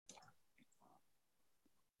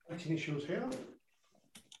Issues here.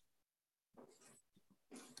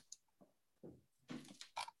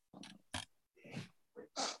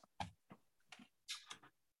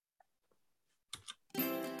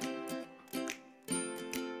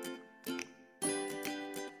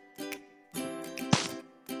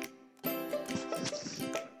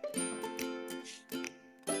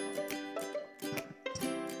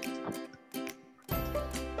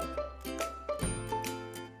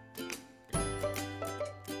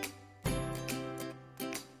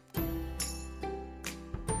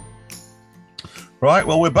 Right,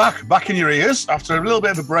 well, we're back in your ears after a little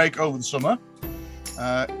bit of a break over the summer.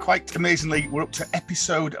 Quite amazingly, we're up to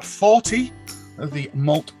episode 40 of the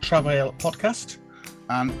MalTravAle Podcast.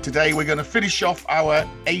 And today we're going to finish off our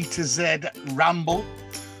A to Z ramble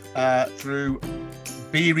through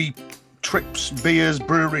beery trips, beers,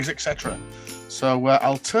 breweries, etc. So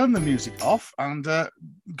I'll turn the music off and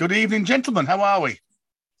good evening, gentlemen. How are we?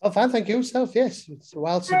 Oh, fine, thank you. Yourself, yes. It's a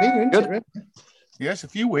while to be here, isn't it, really? Yes, a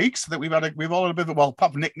few weeks that we've all had a bit of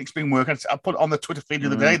apart from Nick's been working. I put on the Twitter feed the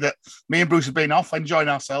other day that me and Bruce have been off enjoying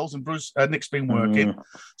ourselves, and Nick's been working.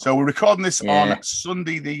 So we're recording this on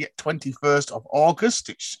Sunday, the 21st of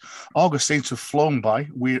August. August seems to have flown by,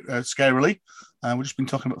 scarily. We've just been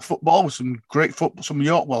talking about football with some great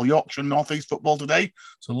football, Yorkshire and North East football today.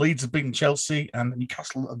 So Leeds have beaten Chelsea, and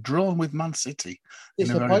Newcastle have drawn with Man City.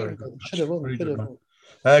 It's should have won.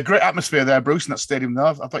 Great atmosphere there, Bruce, in that stadium, though.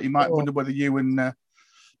 I thought you might wonder whether you and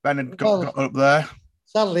Ben had got up there.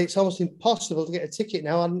 Sadly, it's almost impossible to get a ticket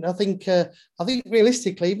now. And I think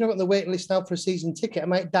realistically, even if I'm on the waiting list now for a season ticket, I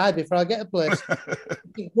might die before I get a place.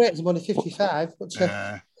 Great, I'm only 55. But,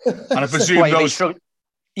 and I presume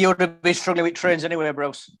you would have been struggling with trains anyway,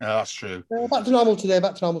 Bruce. Oh, that's true. Back to normal today.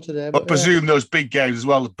 But presume those big games as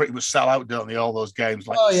well pretty much sell out, don't they? All those games.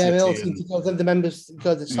 Like they all seem to go. The members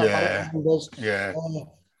go to the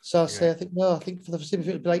So I think for the foreseeable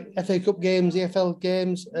future, like FA Cup games, EFL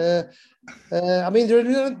games. I mean, they're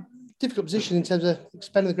in a difficult position in terms of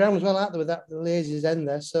expanding the ground as well, aren't they? With that the Lazy's end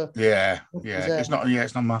there. So it's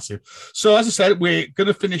not massive. So as I said, we're going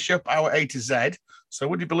to finish up our A to Z. So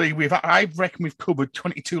would you believe I reckon we've covered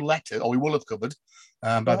 22 letters, or we will have covered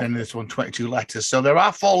by the end of this one, 22 letters. So there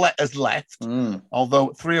are 4 letters left,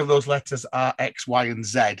 although 3 of those letters are X, Y, and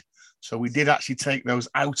Z. So we did actually take those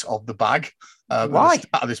out of the bag at the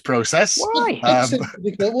start of this process. Why? X would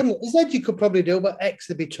be good, wouldn't it? Z you could probably do, but X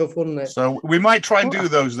would be tough, wouldn't it? So we might try and do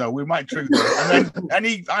those, though. We might try those. And then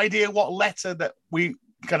any idea what letter that we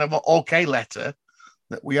kind of okay letter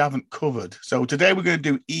that we haven't covered? So today we're going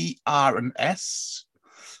to do E, R, and S.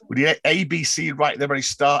 We did A, B, C right at the very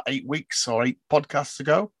start, 8 weeks or 8 podcasts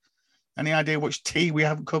ago. Any idea which T we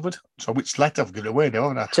haven't covered? So which letter I've given away now,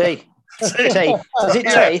 haven't I? T. T. Is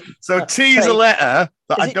it T? So T is a letter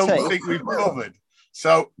that I don't think we've covered.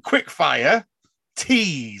 So quickfire,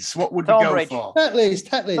 T's. What would we go for? Tetley's.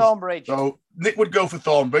 Thornbridge. So Nick would go for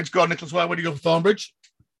Thornbridge. Go on, Nicholas. Where would you go for Thornbridge?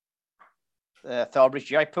 Thornbridge,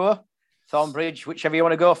 Jaipur. Thornbridge, whichever you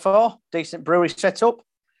want to go for. Decent brewery setup.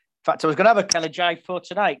 In fact, I was going to have a can of Jaipur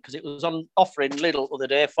tonight because it was on offer in Lidl the other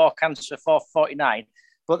day, 4 cans for $4.49.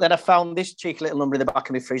 But then I found this cheeky little number in the back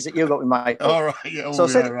of my fridge that you got with my cup. All right. Right.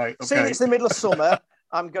 Okay. Seeing it's the middle of summer,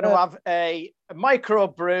 I'm going to have a micro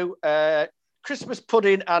brew, Christmas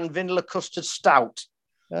pudding and vanilla custard stout.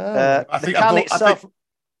 The can itself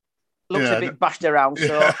looks a bit bashed around,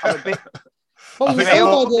 so I'm a bit...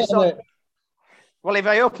 Well, if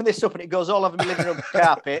I open this up and it goes all over my living room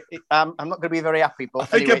carpet, I'm not going to be very happy. But I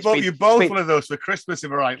think I bought you both one of those for Christmas,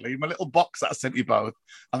 if I'm rightly. My little box that I sent you both.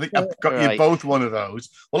 I think I've got you both one of those.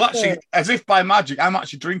 Well, actually, as if by magic, I'm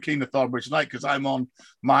actually drinking the Thornbridge tonight because I'm on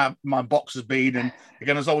my box has been, and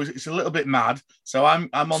again, as always, it's a little bit mad. So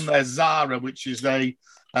I'm on their Zara, which is a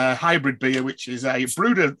hybrid beer, which is a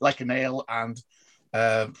brewed like an ale and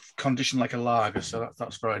conditioned like a lager. So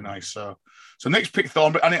that's very nice. So Nick's picked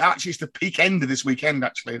Thornbridge, and it actually is the peak end of this weekend,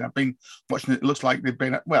 actually. And I've been watching it. It looks like they've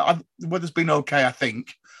been, the weather's been okay, I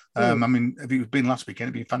think. I mean, if it was been last weekend,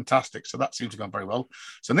 it'd been fantastic. So that seems to have gone very well.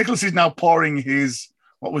 So Nicholas is now pouring his,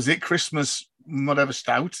 Christmas whatever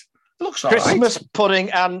stout. It looks all Christmas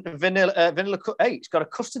pudding and vanilla. Hey, it's got a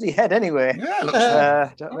custardy head anyway. Yeah, it looks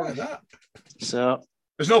like that. So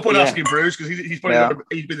there's no point asking Bruce because he's probably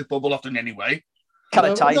he's been the bubble often anyway.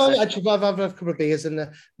 Actually, I've had a couple of beers and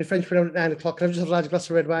my friend's been out at 9 o'clock, and I've just had a large glass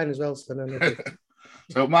of red wine as well. So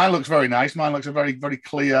mine looks very nice. Mine looks a very, very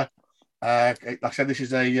clear. Like I said, this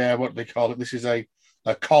is a what do they call it? This is a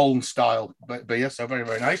Colne style beer, so very,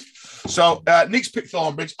 very nice. So Nick's picked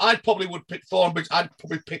Thornbridge. I probably would pick Thornbridge. I'd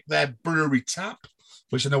probably pick their brewery tap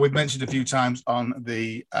which I know we've mentioned a few times on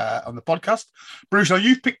the podcast. Bruce, now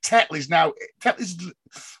you've picked Tetley's. Now, Tetley's,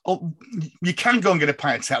 you can go and get a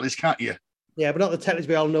pint of Tetley's, can't you? Yeah, but not the Tetley's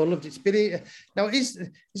we all know and loved. It's been now.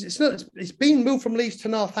 It's been moved from Leeds to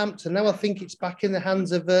Northampton. Now I think it's back in the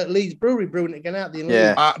hands of Leeds Brewery brewing it again out there in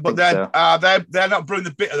Leeds. But they're not brewing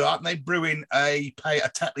the bitter, aren't they? Brewing a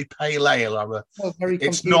Tetley Pale Ale.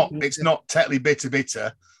 It's not Tetley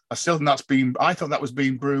bitter. I thought that was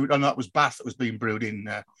being brewed. Oh, no, that was Bath that was being brewed in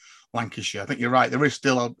Lancashire. I think you're right. There is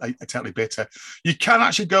still a Tetley bitter. You can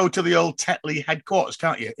actually go to the old Tetley headquarters,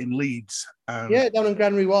 can't you, in Leeds? Down in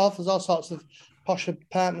Granary Wharf. There's all sorts of posh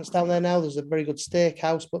apartments down there now. There's a very good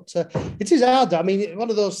steakhouse, but it is hard. I mean, one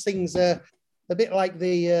of those things, a bit like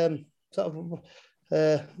the sort of.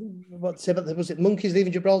 Was it Monkeys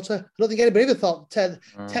leaving Gibraltar? I don't think anybody ever thought Tetley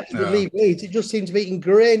would leave Leeds. It just seemed to be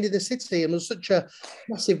ingrained in the city and was such a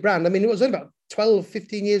massive brand. I mean, it was only about 12,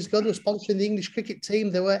 15 years ago. They were sponsoring the English cricket team.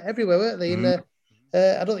 They were everywhere, weren't they? And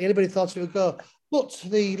I don't think anybody thought it would go. But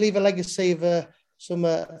they leave a legacy of some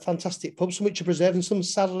fantastic pubs, some which are preserved and some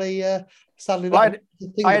sadly. Well,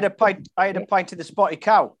 I had a pint of the Spotty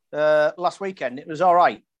Cow last weekend. It was all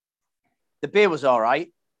right. The beer was all right.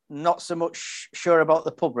 Not so much sure about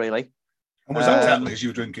the pub, really. And was that Tetley's you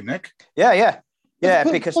were drinking, Nick? Yeah.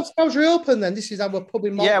 Because Pub's reopened then. This is our pub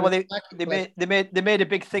in Malta. Yeah, well, they made a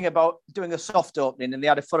big thing about doing a soft opening, and they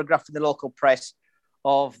had a photograph in the local press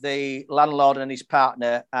of the landlord and his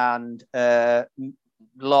partner and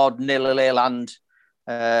Lord Nil Leyland,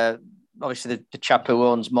 obviously the chap who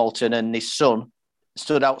owns Malton, and his son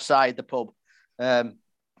stood outside the pub.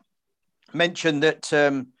 Mentioned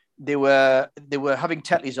that. They were having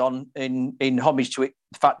Tetley's on in homage to it,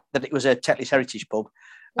 the fact that it was a Tetley's heritage pub.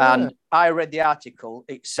 Yeah. And I read the article.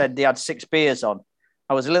 It said they had 6 beers on.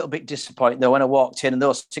 I was a little bit disappointed though when I walked in, and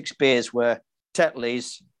those 6 beers were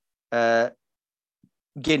Tetley's,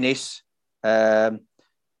 Guinness, a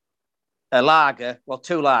lager,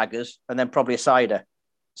 2 lagers, and then probably a cider.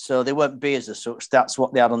 So they weren't beers as such. That's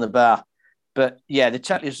what they had on the bar. But yeah, the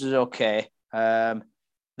Tetley's was okay.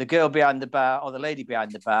 The girl behind the bar, or the lady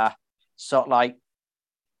behind the bar, sort of like,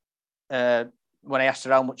 when I asked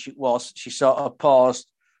her how much it was, she sort of paused,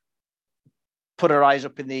 put her eyes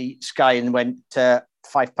up in the sky and went,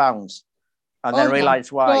 £5. And then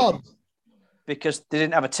realised why. God. Because they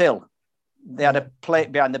didn't have a till. They had a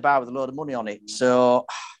plate behind the bar with a load of money on it. So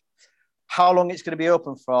how long it's going to be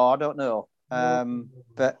open for, I don't know.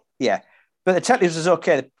 But yeah. But the Tetley's was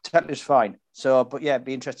okay. The Tetley's was fine. So, but yeah, it'd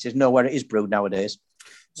be interested to know where it is brewed nowadays.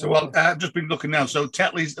 So, I've just been looking now. So,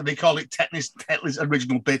 Tetley's, they call it Tetley's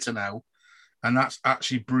Original Bitter now, and that's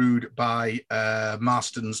actually brewed by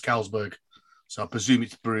Marston's Carlsberg. So, I presume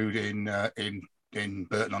it's brewed in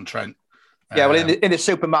Burton-on-Trent. Yeah, well, in the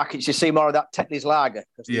supermarkets, you see more of that Tetley's lager.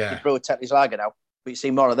 You brew a Tetley's lager now, but you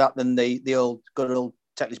see more of that than the good old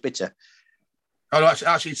Tetley's bitter. Oh,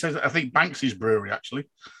 actually, it says, I think Banksy's Brewery, actually.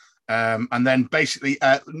 And then basically,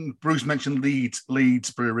 Bruce mentioned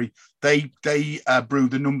Leeds Brewery. They brew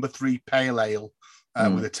the number 3 pale ale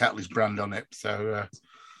with a Tetley's brand on it.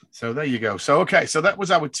 So there you go. So okay, so that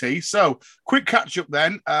was our tea. So quick catch up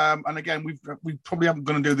then. And again, we probably haven't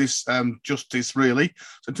going to do this justice really.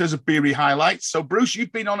 So in terms of beery highlights. So Bruce,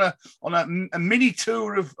 you've been on a mini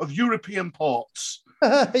tour of European ports.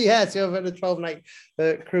 Yeah, so over a 12-night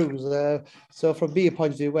cruise. So from beer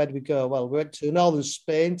point of view, where did we go? Well, we went to northern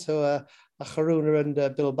Spain, to A Coruña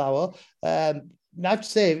and Bilbao. I have to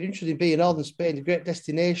say, interesting beer, northern Spain, a great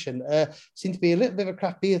destination. Seems to be a little bit of a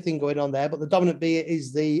craft beer thing going on there, but the dominant beer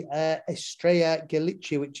is the Estrella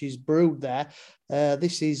Galicia, which is brewed there.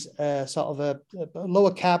 This is sort of a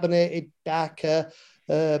lower carbonated, darker,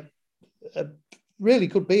 really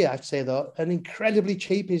good beer, I'd say, though, and incredibly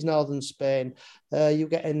cheap is northern Spain. You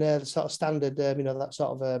get in the sort of standard, that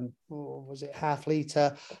sort of, was it half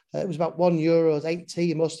litre? It was about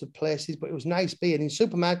 €1.80 in most of the places, but it was nice beer. And in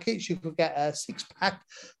supermarkets, you could get a 6-pack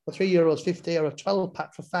for €3.50 or a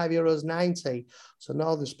 12-pack for €5.90. So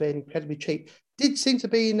northern Spain, incredibly cheap. Did seem to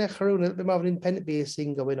be in Coruña a little bit more of an independent beer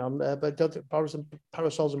scene going on, but parasols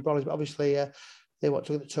and brollies, but obviously they want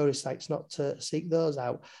to look at the tourist sites, not to seek those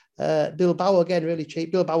out. Bilbao, again, really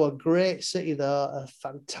cheap. Bilbao, a great city, though, a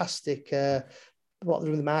fantastic, what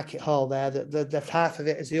they're in the market hall there. The half of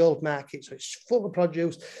it is the old market, so it's full of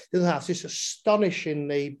produce. The other half is just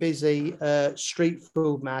astonishingly busy street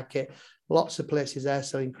food market. Lots of places there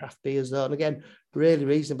selling craft beers, though. And again, really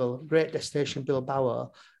reasonable. Great destination,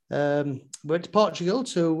 Bilbao. We went to Portugal,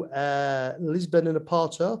 to Lisbon and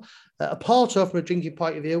Oporto. Oporto, from a drinking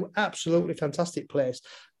point of view, absolutely fantastic place.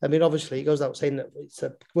 I mean, obviously, it goes without saying that it's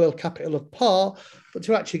a world capital of port, but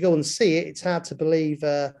to actually go and see it, it's hard to believe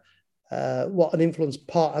what an influence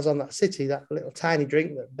port has on that city, that little tiny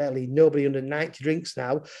drink that barely nobody under 90 drinks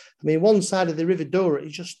now. I mean, one side of the River Douro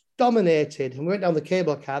is just dominated. And we went down the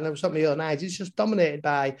cable car and there was something on eyes. It's just dominated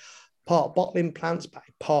by port bottling plants, by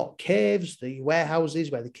port caves, the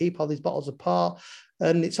warehouses where they keep all these bottles of port.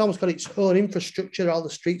 And it's almost got its own infrastructure. All the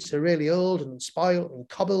streets are really old and spoiled and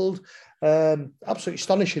cobbled. Absolutely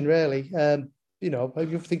astonishing, really.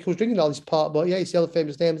 You think who's drinking all this port, but yeah, you see all the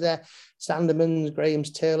famous names there: Sandeman's, Graham's,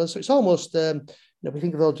 Taylor. So it's almost, we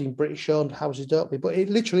think of all being British-owned houses, don't we? But it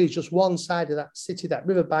literally is just one side of that city, that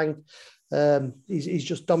riverbank, is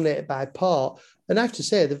just dominated by port. And I have to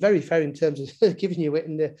say, they're very fair in terms of giving you it.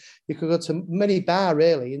 And you could go to many bar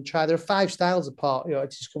really and try. There are 5 styles of port, to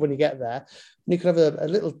discover when you get there. And you could have a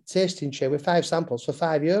little tasting tray with 5 samples for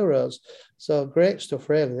 €5. So great stuff,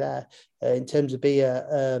 really, there. In terms of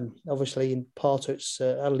beer, obviously in Porto,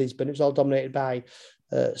 and Lisbon, it was all dominated by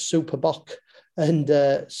Superboc and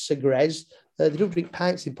Segres. They do drink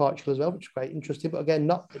pints in Portugal as well, which is quite interesting, but again,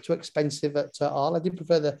 not too expensive at all. I did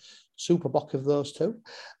prefer the Superboc of those two.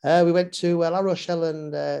 We went to La Rochelle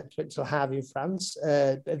and went to Le Havre in France.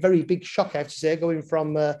 A very big shock, I have to say, going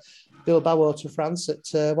from Bilbao to France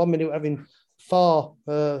at 1 minute having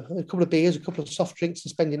a couple of beers, a couple of soft drinks,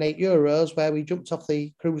 and spending €8, where we jumped off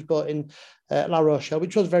the cruise boat in La Rochelle,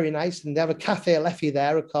 which was very nice. And they have a Café Leffy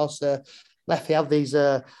there, of course. Leffy have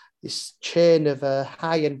this chain of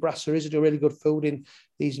high-end brasseries that do really good food in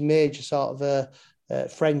these major sort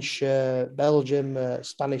of French, Belgium,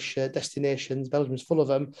 Spanish destinations. Belgium's full of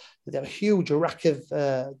them. They have a huge rack of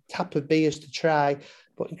tap of beers to try,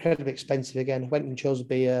 but incredibly expensive again. Went and chose a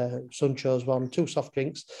beer, son chose one, 2 soft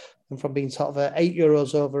drinks, and from being sort of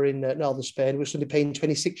 €8 over in northern Spain, we're suddenly paying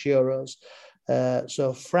 €26.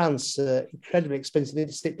 So France, incredibly expensive. They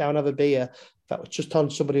need to sit down and have a beer. In fact, I was just on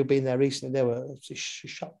somebody who'd been there recently. They were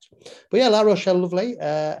shocked. But yeah, La Rochelle, lovely,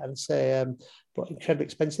 but incredibly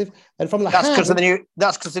expensive. And from that's because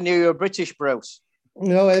they knew you were British, Bruce.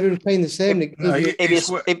 No, everyone's paying the same. If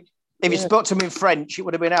you spoke to them in French, it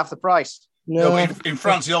would have been half the price. No, in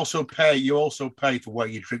France, you also pay for where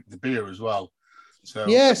you drink the beer as well. So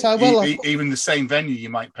yes, even the same venue, you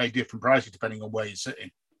might pay different prices depending on where you're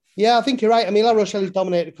sitting. Yeah, I think you're right. I mean, La Rochelle is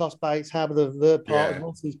dominated, of course, by its harbour, the port, as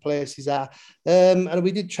most of these places are. And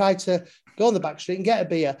we did try to go on the back street and get a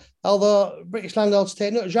beer, although British landlords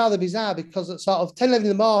take note. It's rather bizarre because at sort of 10, 11 in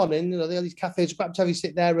the morning, they have these cafes, quite to have you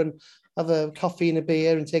sit there and have a coffee and a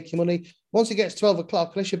beer and take your money. Once it gets 12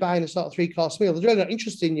 o'clock, unless you're buying a sort of 3-course meal, they're really not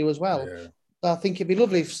interested in you as well. Yeah. So I think it'd be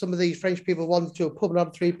lovely if some of these French people wanted to a pub and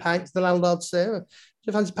have 3 pints. The landlord say, "Do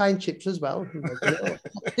you fancy pine chips as well?"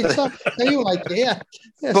 You like it, yeah.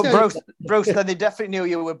 But Bruce, then they definitely knew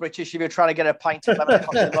you were British if you were trying to get a pint at 11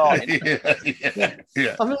 o'clock in the morning.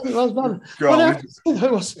 Yeah. I mean, it was bad.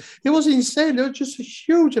 It was insane. There were just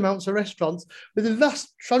huge amounts of restaurants with a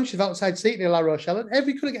vast tranche of outside seating in La Rochelle, and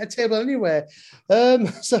every couldn't get a table anywhere.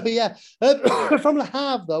 So yeah, from Le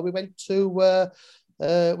Havre though, we went to.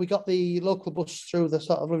 We got the local bus through the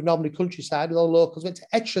sort of normally countryside with all locals. Went to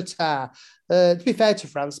Etretat. To be fair to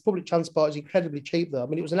France, public transport is incredibly cheap though. I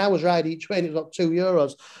mean, it was an hour's ride each way and it was like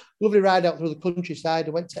 €2. Lovely ride out through the countryside. I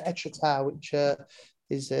went to Etretat, which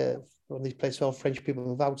is one of these places where French people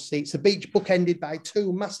have out to see. It's a beach bookended by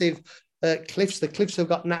 2 massive cliffs. The cliffs have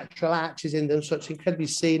got natural arches in them, so it's incredibly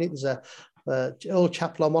scenic. There's a old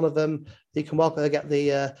chapel on one of them. You can walk there, get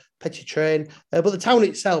the Petit train. But the town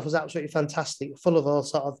itself was absolutely fantastic, full of all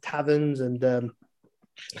sort of taverns and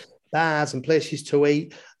bars and places to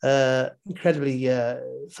eat. Incredibly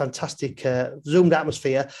fantastic zoomed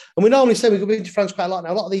atmosphere. And we normally say we go into France quite a lot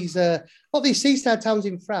now. A lot of these seaside towns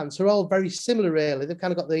in France are all very similar, really. They've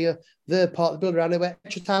kind of got the part of the build around there, where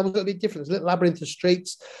Etretat was a little bit different. There's a little labyrinth of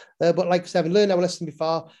streets. But like I said, we learned our lesson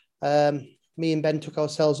before. Me and Ben took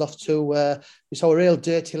ourselves off to, we saw a real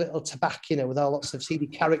dirty little tobacco, with all lots of seedy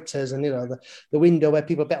characters and, the window where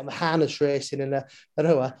people bet on the harness racing and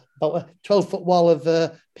about a 12-foot wall of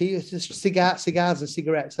cigars and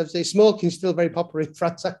cigarettes. I'd say smoking's still very popular in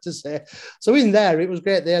France, I have to say. So in there, it was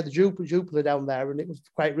great. They had the Jupiler down there and it was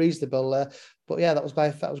quite reasonable. But yeah, that was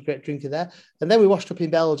a great drinking there. And then we washed up in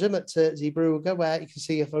Belgium at Zeebrugge, where you can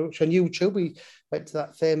see if on YouTube, we went to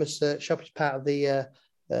that famous shop as part of the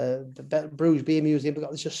Bruges Beer Museum. We've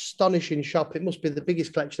got this astonishing shop. It must be the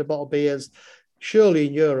biggest collection of bottled beers, surely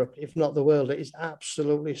in Europe, if not the world. It is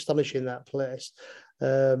absolutely astonishing, that place.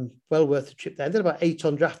 Well worth the trip there. And then about 8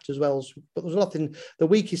 on draft as well. But there was nothing. The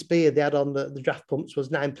weakest beer they had on the draft pumps was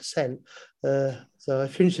 9%. So I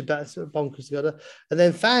finished a bit bonkers together. And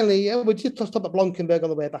then finally, we just stopped at Blankenberg on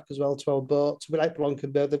the way back as well to our boat. So we like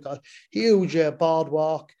Blankenberg. They've got a huge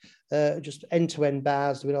boardwalk, just end-to-end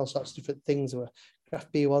bars, doing all sorts of different things. There were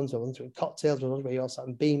craft beer ones, or ones with cocktails, ones where you also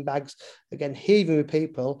have bean bags, again, heaving with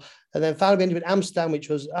people. And then finally we ended up in Amsterdam, which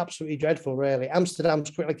was absolutely dreadful, really. Amsterdam's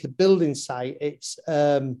quite like a building site. It's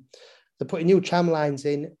they're putting new tram lines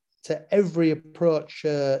in to every approach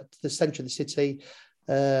to the centre of the city.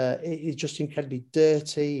 It is just incredibly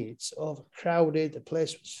dirty. It's overcrowded. The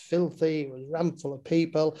place was filthy. It was rammed full of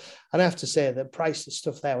people. And I have to say, the price of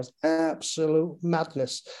stuff there was absolute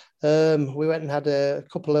madness. We went and had a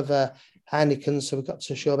couple of Heinekens, so we got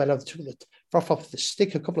to show them how they took the froth off the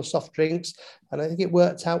stick, a couple of soft drinks, and I think it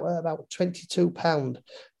worked out at about £22.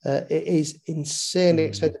 It is insanely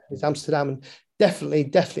expensive in Amsterdam, and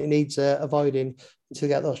definitely needs avoiding to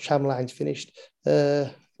get those tram lines finished.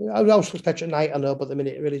 I was expecting at night, I know, but the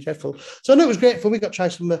minute really dreadful. So I know it was great fun. We got to try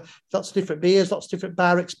some lots of different beers, lots of different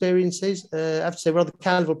bar experiences. I have to say, we're on the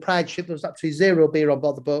Carnival Pride ship. There was actually zero beer on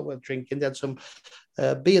board the boat worth drinking. They had some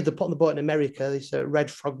beer they put on the boat in America, this Red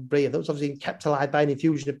Frog beer that was obviously kept alive by an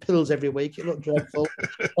infusion of pills every week. It looked dreadful.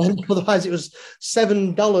 And otherwise, it was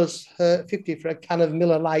 $7.50 for a can of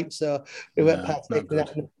Miller Lite. So we weren't partaking in that.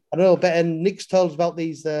 I don't know, but Nick's told us about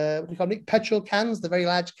these, what do you call Nick, petrol cans, the very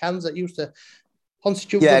large cans that used to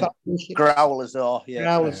constitute growlers or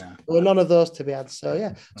growlers. There were none of those to be had.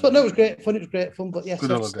 So so no, it was great fun. But yes,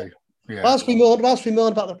 good holiday. Yeah. Whilst we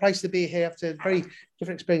moan about the price of beer here after very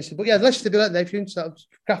different experiences, but let's be like that. If you're into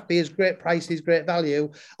craft beers, great prices, great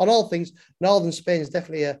value on all things. Northern Spain is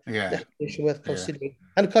definitely a destination worth considering.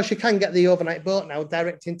 And of course, you can get the overnight boat now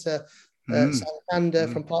direct into Santander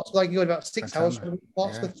from Portsmouth. Like you go about 6 hours from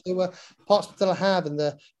Portsmouth to Portsmouth to Le Havre, and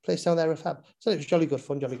the place down there, fab. So it was jolly good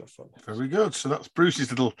fun. Very good. So that's Bruce's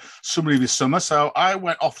little summary of his summer. So I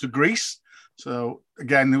went off to Greece. So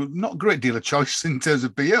again, there was not a great deal of choice in terms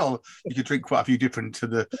of beer. You could drink quite a few different to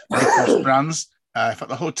the brands. In fact,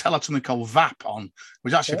 the hotel had something called VAP on,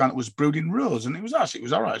 which actually found it was brewed in rose, and it was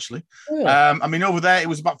all right actually. I mean, over there it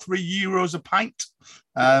was about €3 a pint,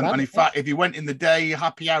 and in fact, if you went in the day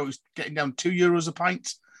happy hour, it was getting down €2 a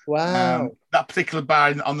pint. Wow! That particular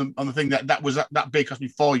bar on the thing that beer cost me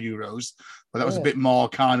 €4, but that was a bit more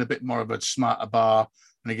of a smarter bar,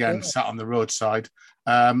 and again sat on the roadside.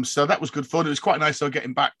 So that was good fun. It was quite nice though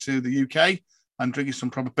getting back to the UK and drinking some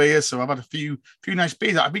proper beers. So I've had a few nice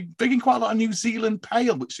beers. I've been drinking quite a lot of New Zealand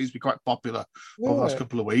Pale, which seems to be quite popular over the last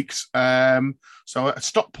couple of weeks. So at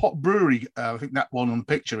Stockport Brewery, I think that one on the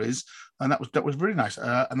picture is, and that was really nice.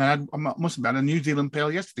 And then I must have had a New Zealand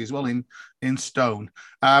Pale yesterday as well in Stone.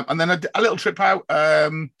 And then a little trip out.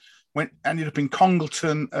 Ended up in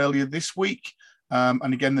Congleton earlier this week.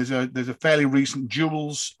 And again, there's a fairly recent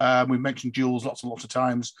Jules. We've mentioned Jules lots and lots of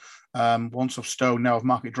times. Once of Stone, now of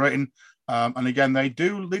Market Drayton. And again, they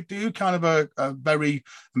do kind of a very,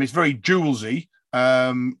 it's very Julesy.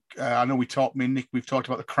 I know me and Nick, we've talked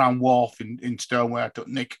about the Crown Wharf in Stone where I took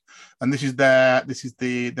Nick, and this is their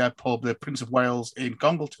pub, the Prince of Wales in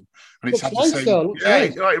Congleton, and it's had the same.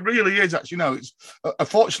 It really is actually. No, it's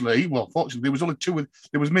fortunately, there was only two.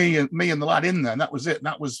 There was me and the lad in there, and that was it.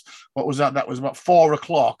 That was That was about 4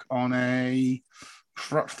 o'clock on a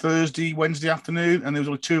Wednesday afternoon, and there was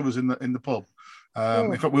only two of us in the pub.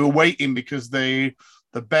 In fact, we were waiting because the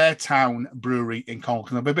Beartown Brewery in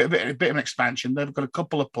Congleton, a bit of an expansion. They've got a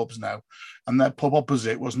couple of pubs now, and their pub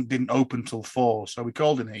opposite didn't open till 4, so we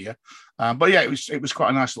called in here. But yeah, it was quite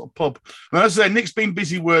a nice little pub. And as I say, Nick's been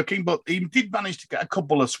busy working, but he did manage to get a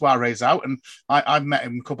couple of soirees out, and I've met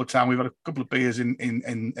him a couple of times. We've had a couple of beers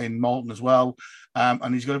in Malton as well,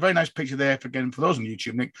 and he's got a very nice picture there. For those on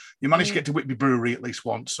YouTube, Nick, you managed to get to Whitby Brewery at least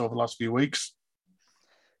once over the last few weeks.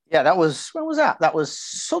 Yeah, when was that? That was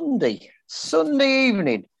Sunday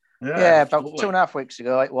evening. Yeah, about lovely. 2.5 weeks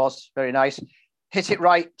ago. It was very nice. Hit it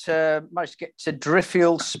right. Managed to get to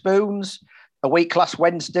Driffield Spoons a week last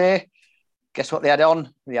Wednesday. Guess what they had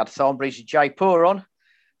on? They had Thornbridge Jaipur on.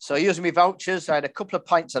 So using my vouchers, I had a couple of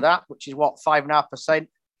pints of that, which is 5.5%.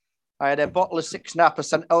 I had a bottle of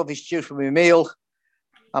 6.5% Elvis juice for my meal,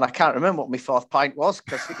 and I can't remember what my fourth pint was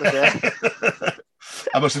because it was.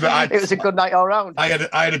 I must admit, it was a good night all round. I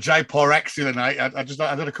had a Jaipur X the other night.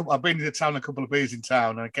 I've been to town a couple of beers in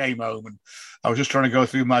town, and I came home and I was just trying to go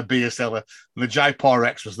through my beer cellar, and the Jaipur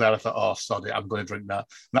X was there. I thought, oh, sod it, I'm going to drink that.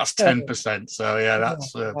 And that's 10%. So yeah,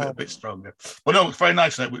 that's a bit stronger. But no, it looks very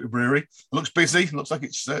nice at the brewery. It looks busy. It looks like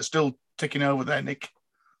it's still ticking over there, Nick.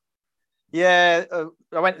 Yeah,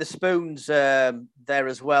 I went to the Spoons there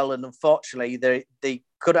as well, and unfortunately, they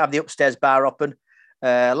couldn't have the upstairs bar open.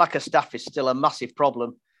 Lack of staff is still a massive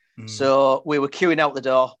problem. So we were queuing out the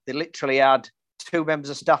door. They literally had 2 members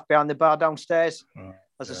of staff behind the bar downstairs.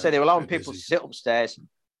 As I said, they were allowing people to sit upstairs,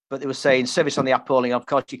 but they were saying service on the app only. Of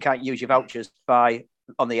course, you can't use your vouchers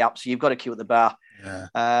on the app, so you've got to queue at the bar.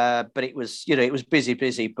 But it was, it was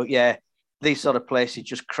busy. But yeah, these sort of places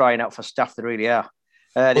just crying out for staff. They really are.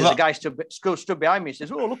 There's a guy stood behind me. He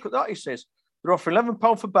says, "Oh, look at that!" He says, "They're offering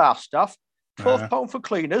 £11 for bar staff, £12 for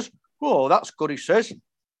cleaners. Oh, that's good." He says.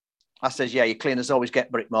 I says, "Yeah, your cleaners always get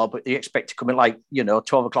a bit more, but you expect to come in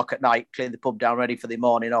 12 o'clock at night, clean the pub down ready for the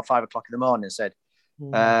morning, or 5 o'clock in the morning." Said,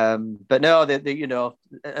 but no,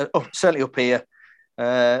 certainly up here,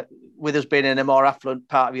 with us being in a more affluent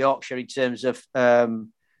part of Yorkshire in terms of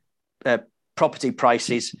property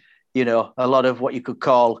prices, a lot of what you could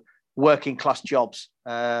call working class jobs.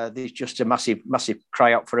 There's just a massive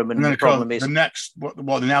cry out for them. And the problem is the next, what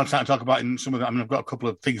they're now starting to talk about in some of them. I've got a couple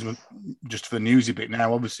of things just for the newsy bit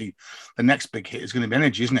now. Obviously, the next big hit is going to be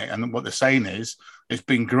energy, isn't it? And what they're saying is it's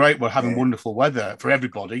been great. We're having wonderful weather for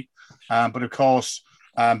everybody. But of course,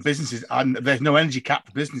 businesses, and there's no energy cap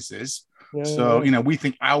for businesses. So, we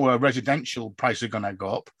think our residential prices are going to go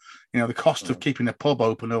up. The cost of keeping a pub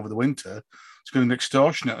open over the winter, it's going to be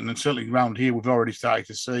extortionate. And then certainly around here, we've already started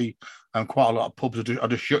to see quite a lot of pubs are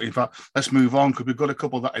just shutting. In fact, let's move on because we've got a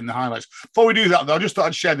couple of that in the highlights. Before we do that, though, I just thought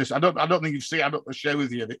I'd share this. I don't think you've seen it. I don't share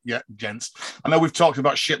with you yet, gents. I know we've talked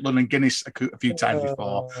about Shetland and Guinness a few times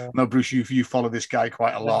before. I know, Bruce, you follow this guy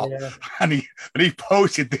quite a lot. And he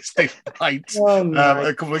posted this pint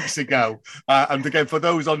a couple of weeks ago. And again, for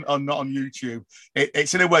those not on YouTube,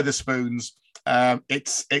 it's in a Wetherspoons.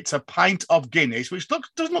 It's a pint of Guinness, which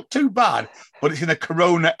doesn't look too bad, but it's in a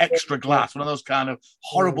Corona extra glass, one of those kind of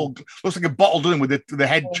horrible, looks like a bottle done with the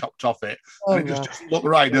head chopped off it, and it just doesn't look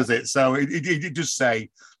right, does it? So it does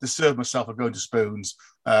say to serve myself a going to spoons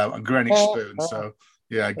and Greenwich spoons. So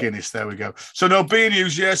yeah, Guinness. There we go. So no beer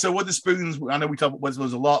news, yeah. So Wetherspoons, I know we talk about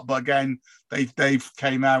Wetherspoons a lot, but again, they've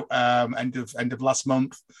came out end of last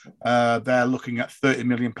month. They're looking at £30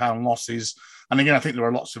 million losses. And again, I think there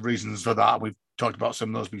are lots of reasons for that. We've talked about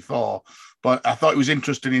some of those before. But I thought it was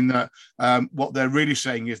interesting in that what they're really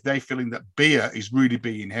saying is they're feeling that beer is really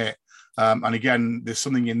being hit. And again, there's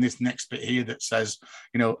something in this next bit here that says,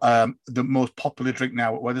 the most popular drink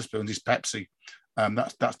now at Wetherspoons is Pepsi.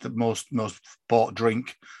 That's the most bought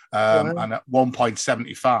drink, and at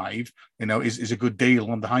 1.75, is a good deal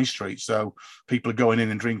on the high street. So people are going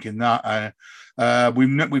in and drinking that.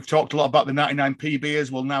 We've talked a lot about the 99p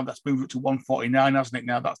beers. Well, now that's moved up to 1.49, hasn't it?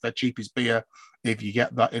 Now that's their cheapest beer if you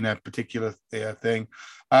get that in a particular thing.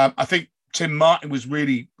 I think Tim Martin was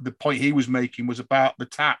really, the point he was making was about the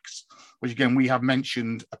tax, which again we have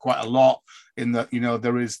mentioned quite a lot. In that,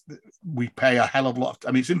 we pay a hell of a lot.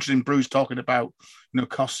 I mean, it's interesting, Bruce talking about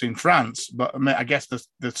costs in France, but I guess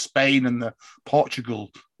the Spain and the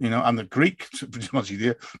Portugal, and the Greek,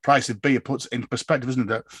 the price of beer puts in perspective, isn't it?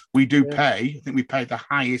 That we do pay. I think we pay the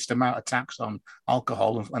highest amount of tax on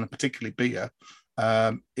alcohol and particularly beer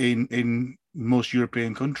in most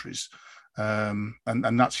European countries. And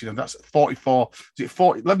that's that's 44. Is it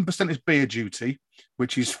 11% is beer duty,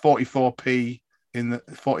 which is 44p in the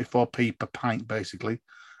 44p per pint, basically,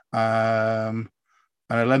 and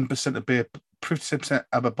 11% of beer, 50%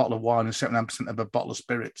 of a bottle of wine, and 79% of a bottle of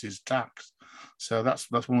spirits is taxed. So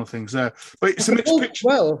that's one of the things there. But it's a mixed picture.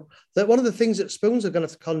 Well, that one of the things that Spoons are going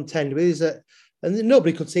to contend with is that, and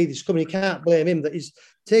nobody could see this coming. You can't blame him that he's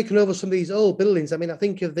taken over some of these old buildings. I mean, I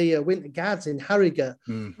think of the Winter Guards in Harrogate.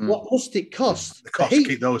 Mm-hmm. What must it cost? The cost to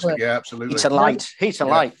keep those, yeah, absolutely. Heat and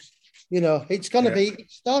light. It's going to be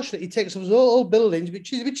extortionate. He takes those old buildings,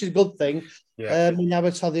 which is a good thing. Yeah. Now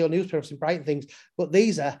we saw the old newspapers and bright things, but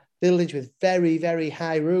these are buildings with very, very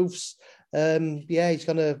high roofs. He's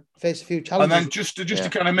going to face a few challenges. And then just to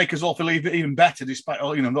kind of make us all feel even better, despite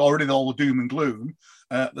all already all the doom and gloom.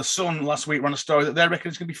 The Sun last week ran a story that they reckon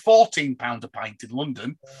it's going to be £14 a pint in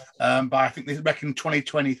London. But I think they reckon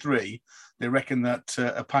 2023. They reckon that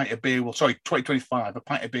a pint of beer 2025, a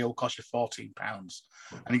pint of beer will cost you £14.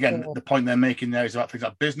 And again, the point they're making there is about things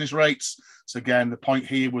like business rates. So again, the point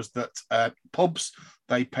here was that pubs,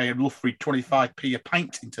 they pay a roughly 25p a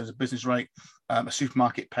pint in terms of business rate. A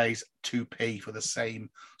supermarket pays 2p for the same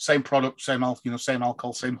product, same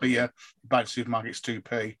alcohol, same beer. You buy at the supermarket, it's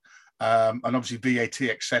 2p. And obviously VAT,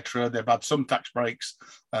 etc. They've had some tax breaks,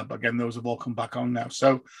 but again, those have all come back on now.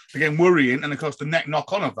 So again, worrying. And of course, the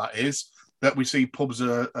knock-on of that is that we see pubs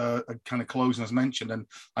are kind of closing, as mentioned. And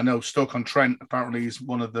I know Stoke-on-Trent apparently is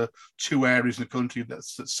one of the 2 areas in the country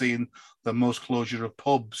that's seeing the most closure of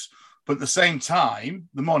pubs. But at the same time,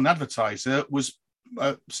 the Modern Advertiser was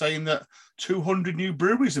saying that 200 new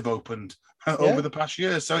breweries have opened over the past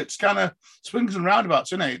year. So it's kind of swings and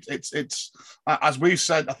roundabouts, isn't it? It's as we've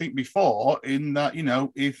said, I think before, in that,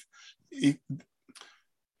 if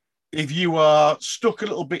if you are stuck a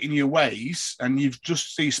little bit in your ways and you've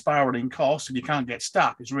just see spiraling costs and you can't get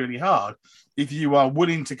staff, it's really hard. If you are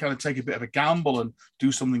willing to kind of take a bit of a gamble and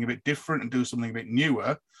do something a bit different and do something a bit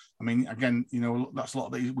newer, I mean, again, that's a lot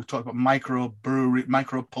of these. We've talked about micro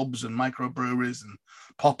pubs and micro breweries and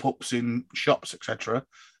pop-ups in shops, etc.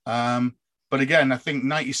 But again, I think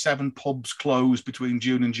 97 pubs closed between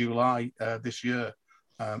June and July this year.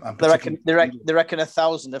 They reckon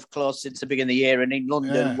 1,000 have closed since the beginning of the year, and in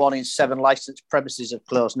London, 1 in 7 licensed premises have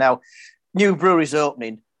closed. Now, new breweries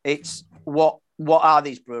opening. It's what are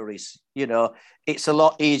these breweries? It's a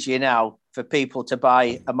lot easier now for people to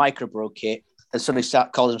buy a microbrew kit and suddenly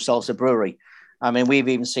start calling themselves a brewery. I mean, we've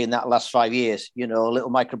even seen that last 5 years.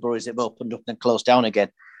 Little microbreweries that have opened up and closed down again,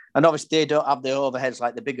 and obviously they don't have the overheads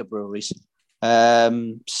like the bigger breweries.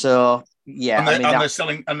 So. Yeah, they're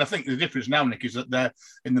selling, and I think the difference now, Nick, is that they're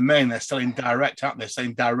selling direct, aren't they?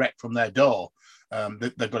 Selling direct from their door.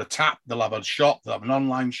 They've got a tap, they'll have a shop, they'll have an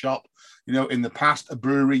online shop. In the past, a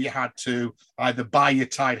brewery, you had to either buy your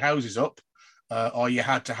tied houses up, or you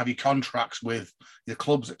had to have your contracts with your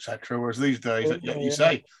clubs, etc. Whereas these days,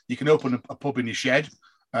 say you can open a pub in your shed.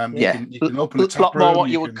 You can open a tap room. A lot more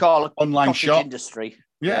what you would call an online shop industry.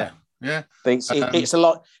 Yeah. But it's a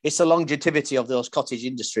lot. It's the longevity of those cottage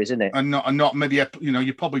industries, isn't it? And not maybe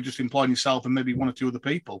you're probably just employing yourself and maybe 1 or 2 other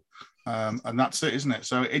people, and that's it, isn't it?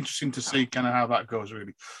 So interesting to see kind of how that goes,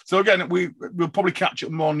 really. So again, we'll probably catch up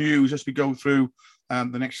more news as we go through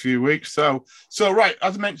the next few weeks. So right,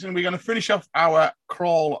 as I mentioned, we're going to finish off our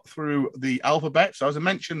crawl through the alphabet. So as I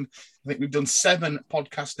mentioned, I think we've done 7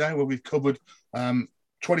 podcasts now where we've covered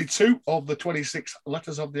 22 of the 26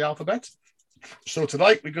 letters of the alphabet. So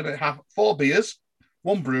tonight we're going to have 4 beers,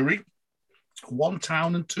 1 brewery, 1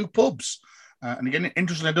 town and 2 pubs. And again,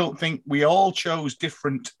 interesting, I don't think we all chose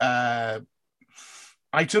different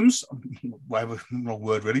items, whatever, wrong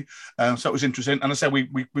word really. So it was interesting. And I said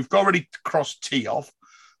we've already crossed T off.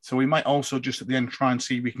 So we might also just at the end try and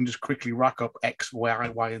see if we can just quickly rack up X,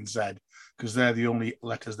 Y, and Z, because they're the only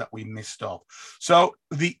letters that we missed off. So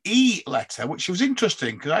the E letter, which was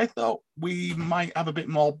interesting, because I thought we might have a bit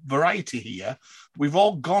more variety here. We've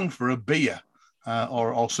all gone for a beer,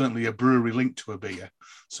 or certainly a brewery linked to a beer.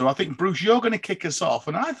 So I think, Bruce, you're going to kick us off.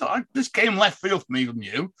 And I thought this came left field for me from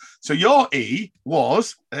you. So your E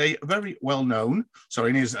was a very well-known,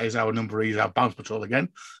 sorry, is our number E, is our Bounce Patrol again,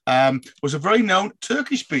 was a very known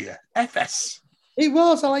Turkish beer, Efes. It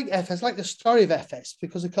was. I like Efes. I like the story of Efes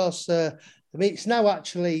because, of course, it's now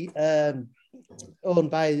actually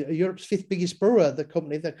owned by Europe's 5th biggest brewer. The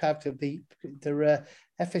company that carved the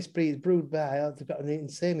Efes breed is brewed by. They've got an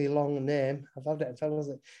insanely long name. I've had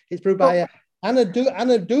it. It's brewed by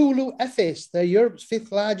Anadolu Efes. They're Europe's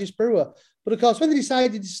 5th largest brewer. But of course, when they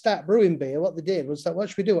decided to start brewing beer, what they did was that what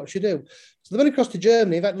should we do? So they went across to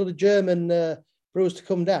Germany. They've had a lot of German brewers to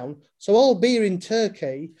come down. So all beer in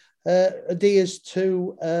Turkey adheres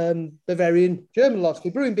to Bavarian German laws. If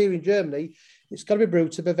you're brewing beer in Germany, it's got to be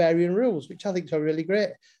brewed to Bavarian rules, which I think are really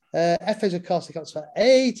great. Efes, of course, accounts for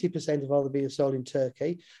 80% of all the beer sold in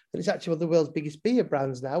Turkey, and it's actually one of the world's biggest beer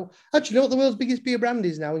brands now. Actually, you know what the world's biggest beer brand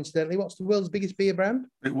is now, incidentally? What's the world's biggest beer brand?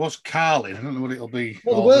 It was Carlin. I don't know what it'll be.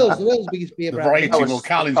 Well, the world's biggest beer brand. Variety. Well,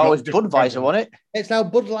 Carlin's got Budweiser, wasn't it? It's now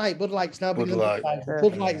Bud Light. Bud Light's now bigger than Budweiser.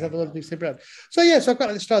 Bud Light is now the world's biggest brand. So I've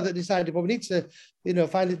got the story that decided, well, we need to,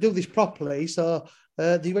 do this properly. So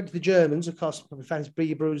they went to the Germans, of course, probably finest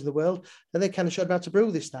beer brewers in the world, and they kind of showed them how to brew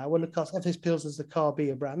this now. And of course, Efes Pilsner's the core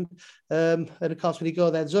beer brand. And of course, when you go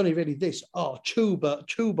there, there's only really this, Tuborg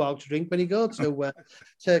to drink when you go to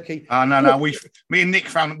Turkey. No. Me and Nick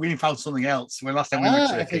found something else. When last time we were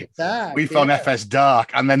to Turkey, we found Efes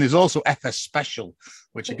Dark, and then there's also Efes Special,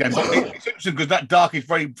 which again, it's interesting because that dark is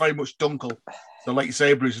very, very much dunkel. So, like you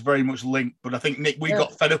say, Bruce, is very much linked. But I think, Nick, we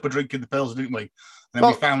got fed up of drinking the pills, didn't we? And then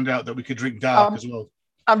we found out that we could drink dark as well.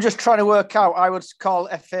 I'm just trying to work out. I would call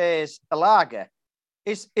Efes a lager.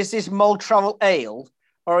 Is this MalTravAle Ale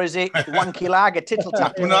or is it wanky lager tittle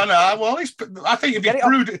tap? No. Well, I think if it's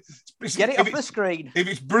brewed, get it off the screen. If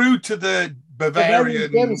it's brewed to the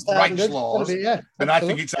Bavarian rights laws, then I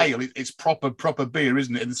think it's ale. It's proper beer,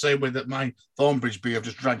 isn't it? In the same way that my Thornbridge beer I've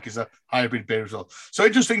just drank is a hybrid beer as well. So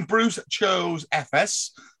interesting. Bruce chose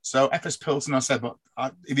Efes. So Efes Pilsen, I said, but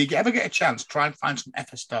if you ever get a chance, try and find some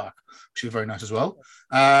Efes Dark, which is very nice as well.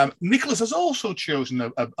 Nicholas has also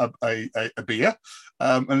chosen a beer,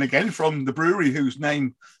 and again from the brewery whose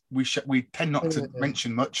name we tend not to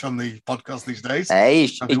mention much on the podcast these days. Hey,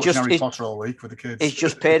 he just Harry Potter all week with the kids. He's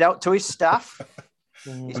just paid out to his staff.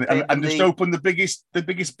 and just opened the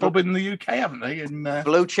biggest pub in the UK, haven't they? In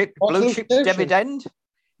blue chip dividend.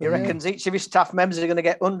 He reckons each of his staff members are going to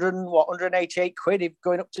get 188 quid,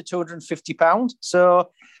 going up to £250. So,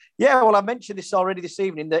 yeah, well, I mentioned this already this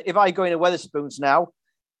evening, that if I go into Wetherspoons now,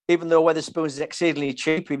 even though Wetherspoons is exceedingly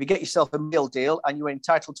cheap, if you get yourself a meal deal and you're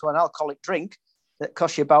entitled to an alcoholic drink that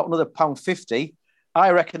costs you about another £1.50, I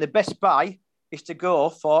reckon the best buy is to go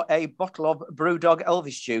for a bottle of Brewdog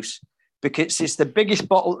Elvis juice, because it's the biggest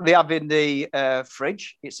bottle they have in the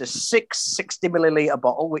fridge. It's a 660 milliliter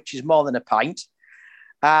bottle, which is more than a pint.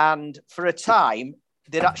 And for a time,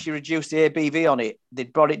 they'd actually reduced the ABV on it.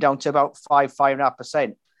 They'd brought it down to about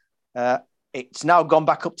 5.5%. It's now gone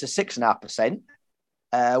back up to 6.5%.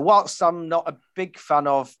 Whilst I'm not a big fan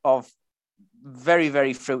of very,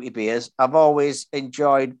 very fruity beers, I've always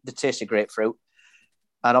enjoyed the taste of grapefruit.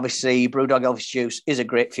 And obviously, Brewdog Elvis Juice is a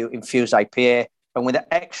grapefruit-infused IPA. And with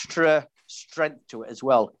the extra strength to it as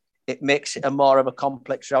well, it makes it a more of a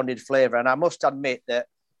complex, rounded flavour. And I must admit that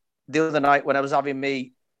the other night when I was having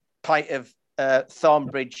me pint of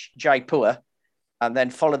Thornbridge Jaipur, and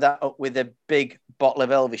then followed that up with a big bottle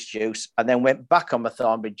of Elvis Juice, and then went back on my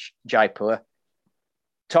Thornbridge Jaipur,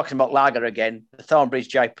 talking about lager again, the Thornbridge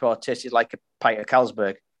Jaipur tasted like a pint of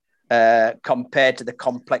Carlsberg compared to the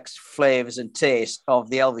complex flavours and taste of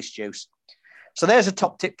the Elvis Juice. So there's a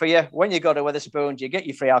top tip for you. When you go to Wetherspoons, you get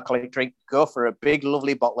your free alcoholic drink, go for a big,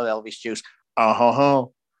 lovely bottle of Elvis Juice.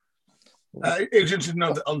 It was interesting to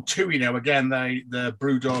know that on TUI now, again, the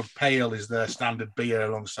Brewdog Pale is their standard beer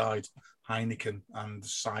alongside Heineken and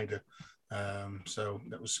cider. So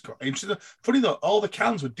that was quite interesting. Funny though, all the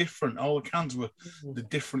cans were different. All the cans were the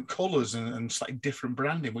different colours and slightly different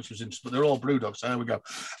branding, which was interesting. But they're all Brewdog, so there we go.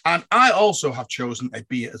 And I also have chosen a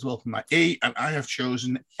beer as well for my E, and I have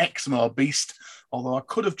chosen Exmoor Beast. Although I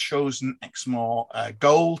could have chosen Exmoor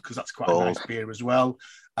Gold, because that's quite a nice beer as well.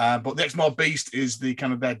 But the Exmoor Beast is the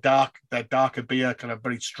kind of their darker beer, kind of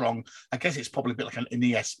very strong. I guess it's probably a bit like an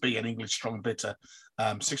ESB, an English strong bitter,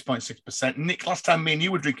 6.6%. Nick, last time me and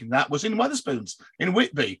you were drinking that was in Wetherspoons, in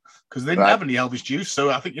Whitby, because they didn't have any Elvis juice. So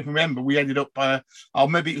I think if you remember, we ended up, or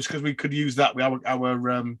maybe it was because we could use that with our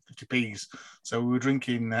 50p's. So we were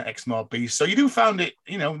drinking Exmoor Beast. So you do found it,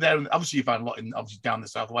 there. Obviously, you found a lot obviously down the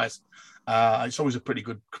southwest. It's always a pretty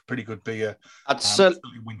good beer. I'd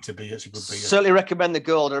certainly winter beer. It's a good beer. Certainly recommend the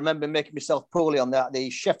Gold. I remember making myself poorly on that. The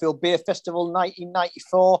Sheffield Beer Festival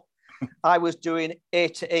 1994. I was doing A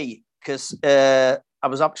to E because I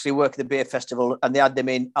was actually working the beer festival and they had them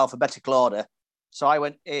in alphabetical order. So I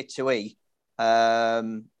went A to E,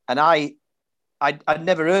 and I'd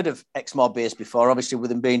never heard of Exmoor beers before, obviously with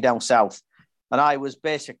them being down south. And I was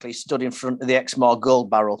basically stood in front of the Exmoor Gold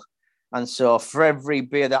barrel. And so for every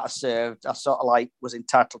beer that I served, I sort of was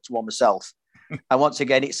entitled to one myself. And once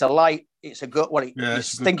again, it's a light, it's a good,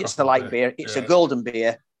 it's the light beer. It's a golden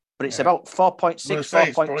beer, but it's about 4.6,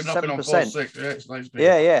 4.7%.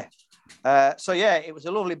 Yeah. So it was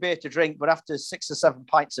a lovely beer to drink, but after 6 or 7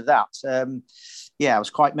 pints of that, I was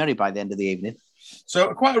quite merry by the end of the evening.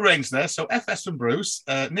 So quite a range there. So FS and Bruce,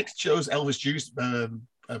 Nick chose Elvis Juice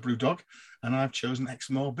Brewdog, and I've chosen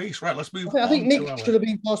Exmoor Beast. Right, let's move on. I think Nick should have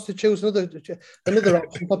been forced to choose another option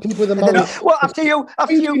for people with a moral. Well, after you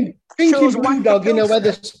chose Brewdog in a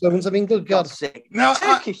Wetherspoons, I mean, good God. Now,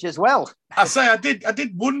 Turkish as well. I say I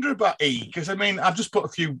did wonder about E, because I mean I've just put a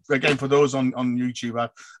few again for those on YouTube.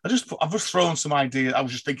 I've just thrown some ideas. I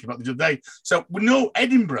was just thinking about the other day. So we know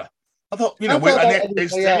Edinburgh. I thought,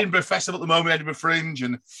 it's the Edinburgh Festival at the moment, Edinburgh Fringe,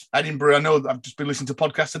 and Edinburgh. I know I've just been listening to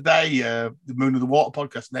podcasts today, the Moon of the Water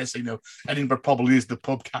podcast, and they say, Edinburgh probably is the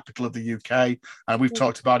pub capital of the UK, and we've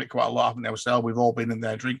talked about it quite a lot, haven't we, ourselves? We've all been in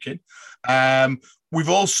there drinking. We've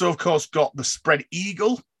also, of course, got the Spread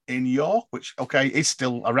Eagle in York, which is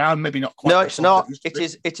still around, maybe not quite. No, it's not.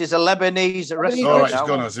 It is a Lebanese restaurant. All right, it's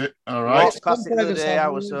gone, has it? All right. Walked past it the other day. I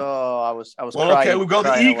was well, crying. Okay, we've got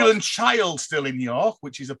the Eagle and Child still in York,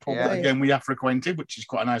 which is a pub that again we have frequented, which is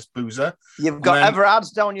quite a nice boozer. You've got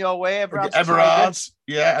Everard's down your way. Everard's,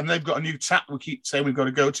 and they've got a new tap we keep saying we've got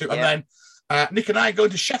to go to, and then. Nick and I are going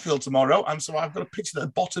to Sheffield tomorrow, and so I've got a picture at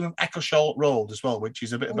the bottom of Eccleshall Road as well, which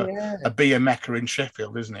is a bit of a beer mecca in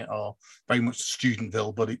Sheffield, isn't it? Or very much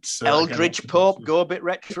Studentville, but it's... Eldridge Pope, go a bit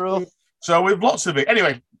retro. So we've lots of it.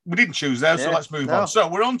 Anyway, we didn't choose there, so let's move on. So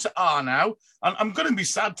we're on to R now, and I'm going to be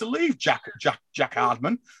sad to leave Jack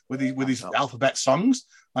Hardman with his alphabet songs.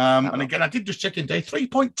 And again, I did just check in today,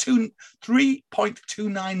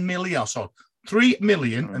 3.29 million, sorry,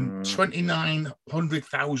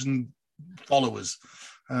 3,029,000 followers.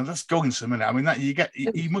 That's going some minute. I mean,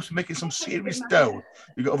 you must be making some serious dough.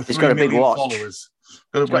 You've got over 3 million followers.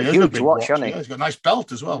 He's got a huge watch, hasn't he? He's got a nice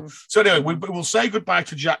belt as well. So anyway, we'll say goodbye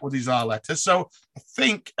to Jack with his R letter. So I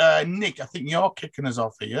think, Nick, you're kicking us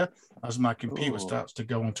off here. as my computer starts to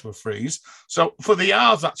go onto a freeze. So for the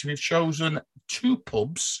R's, actually, we've chosen 2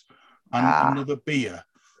 pubs and another beer.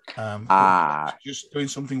 Just doing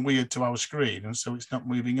something weird to our screen, and so it's not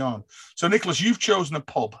moving on. So, Nicholas, you've chosen a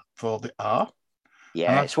pub for the R.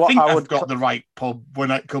 Yeah, it's what I've got the right pub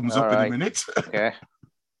when it comes up in a minute. Okay.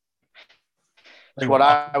 It's what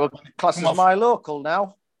I would class as my local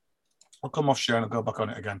now. I'll come off share and I'll go back on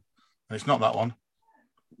it again. And it's not that one.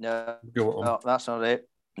 No, that's not it.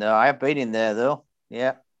 No, I have been in there though.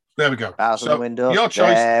 Yeah. There we go. So the window. Your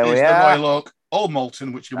choice is the Royal Oak Old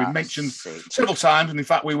Malton, which we mentioned several times. And in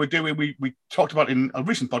fact, we talked about it in a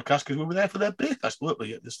recent podcast because we were there for their beer fest, weren't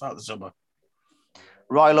we, at the start of the summer?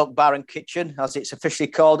 Royal Oak Bar and Kitchen, as it's officially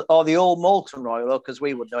called, or the Old Malton Royal Oak, as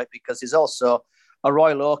we would know it, because there's also a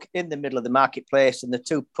Royal Oak in the middle of the marketplace, and the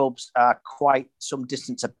 2 pubs are quite some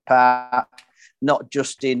distance apart, not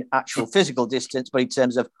just in actual physical distance, but in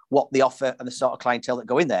terms of what they offer and the sort of clientele that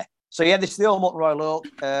go in there. So, yeah, this is the Old Malton Royal Oak.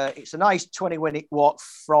 It's a nice 20-minute walk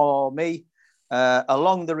from me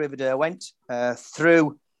along the River Derwent,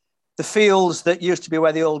 through the fields that used to be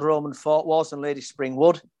where the old Roman fort was and Lady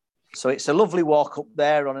Springwood. So it's a lovely walk up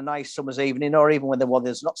there on a nice summer's evening, or even when the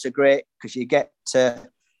weather's not so great, because you get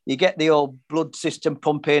the old blood system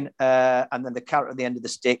pumping, and then the carrot at the end of the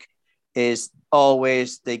stick is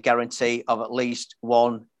always the guarantee of at least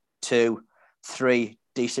 1, 2, 3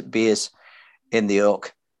 decent beers in the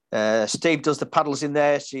Oak. Steve does the paddles in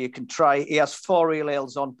there, so you can try. He has 4 real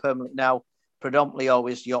ales on permanently now, predominantly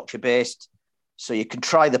always Yorkshire based. So you can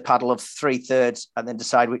try the paddle of 3/3 and then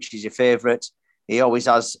decide which is your favourite. He always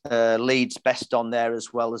has Leeds best on there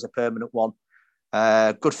as well as a permanent one.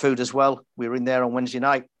 Good food as well. We were in there on Wednesday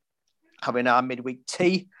night having our midweek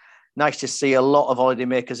tea. Nice to see a lot of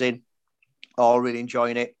holidaymakers in, all really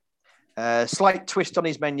enjoying it. Slight twist on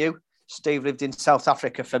his menu. Steve lived in South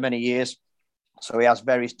Africa for many years, so he has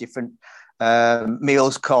various different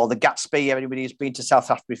meals called the Gatsby. Everybody who's been to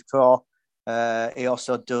South Africa before. He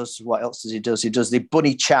also does, what else does he do? He does the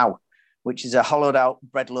bunny chow, which is a hollowed out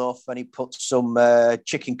bread loaf, and he puts some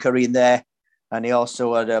chicken curry in there. And he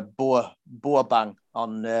also had a boer bang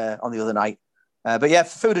on the other night. But yeah,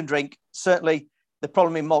 food and drink, certainly the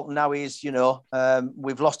problem in Malton now is,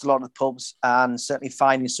 we've lost a lot of the pubs, and certainly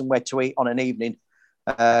finding somewhere to eat on an evening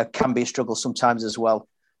can be a struggle sometimes as well.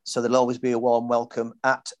 So there'll always be a warm welcome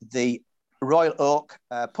at the Royal Oak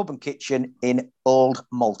Pub and Kitchen in Old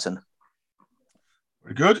Malton.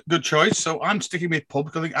 Very good choice. So I'm sticking with pub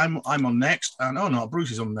because I think I'm on next. And Bruce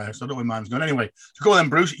is on there, so I don't know where mine's going. Anyway, so go on then,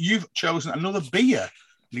 Bruce. You've chosen another beer.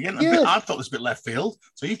 And again, I thought this a bit left field.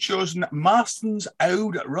 So you've chosen Marston's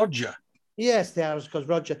Oud Roger. Yes, the Irish called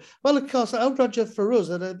Roger. Well, of course, Oud Roger for us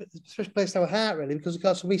had a special place in our heart, really, because of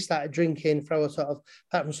course we started drinking for our sort of,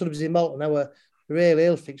 apart from Suburbs in Malton, our real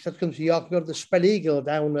ale fix. We had to come to York and go to the Spread Eagle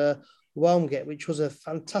down Walmgate, which was a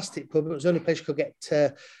fantastic pub. It was the only place you could get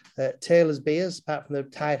Taylor's beers, apart from the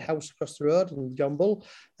Tide House across the road in John Bull.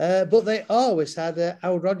 But they always had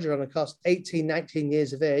Oud Roger on, of course, 18, 19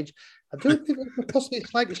 years of age. I do think it was possibly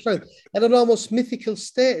slightly strong. It had an almost mythical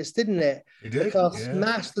status, didn't it? It did. Because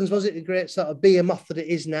Marston's wasn't a great sort of beer moth that it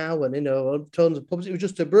is now, and tons of pubs. It was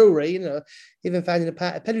just a brewery, even finding a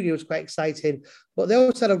part of pedigree was quite exciting. But they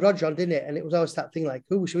always had a Roger on, didn't it? And it was always that thing like,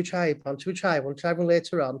 should we try one? Should we try one? Try one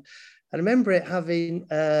later on. I remember it having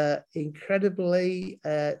incredibly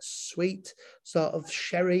sweet sort of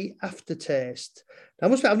sherry aftertaste.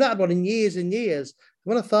 I've not had one in years and years.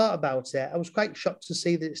 When I thought about it, I was quite shocked to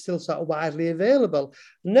see that it's still sort of widely available.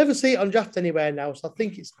 I never see it on draft anywhere now, so I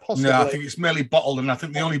think it's possible. No, I think it's merely bottled, and I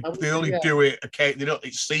think they only do it. Okay,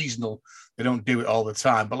 it's seasonal. They don't do it all the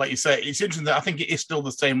time. But like you say, it's interesting that I think it is still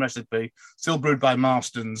the same recipe, still brewed by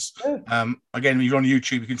Marston's. Yeah. Again, when you're on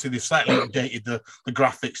YouTube, you can see they've slightly updated the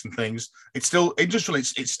graphics and things. It's still interesting.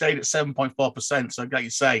 It stayed at 7.4%. So, like you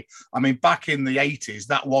say, I mean, back in the 80s,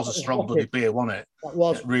 that was a strong bloody beer, wasn't it? That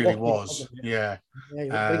was. It really was. Yeah. Yeah,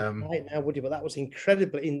 you wouldn't right now, would you? But that was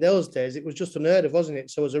incredibly, in those days, it was just unheard of, wasn't it?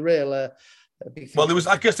 So it was a real big thing. Well,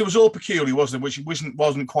 I guess there was all peculiar, wasn't it? Which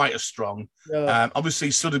wasn't quite as strong. No.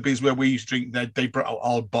 Obviously, Sotheby's, where we used to drink, they brought out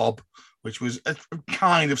Old Bob, which was a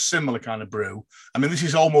kind of similar kind of brew. I mean, this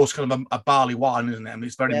is almost kind of a barley wine, isn't it? I mean,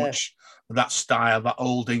 it's very much that style, that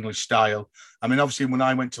old English style. I mean, obviously, when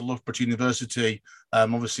I went to Loughborough University,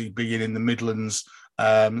 obviously being in the Midlands,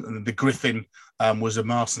 and the Griffin was a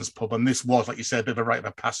Marston's pub, and this was, like you said, a bit of a rite of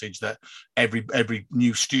a passage that every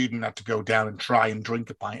new student had to go down and try and drink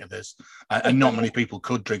a pint of this, and not many people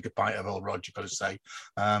could drink a pint of Old Roger, got to say.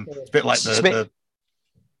 It's a bit like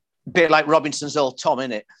bit like Robinson's Old Tom,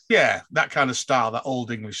 isn't it? Yeah, that kind of style, that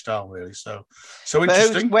old English style, really. So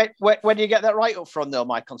interesting. Where do you get that right up from, though,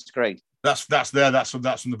 Mike, on screen? That's from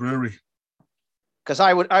the brewery. Because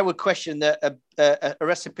I would question that a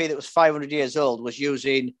recipe that was 500 years old was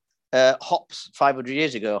using hops 500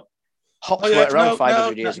 years ago. Hops were around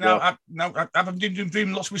 500 years ago. I've been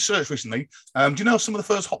doing lots of research recently. Do you know some of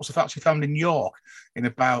the first hops were actually found in York in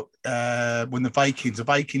about when the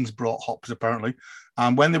Vikings brought hops apparently,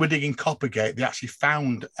 and when they were digging Coppergate, they actually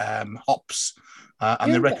found hops,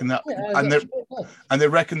 and they reckon that they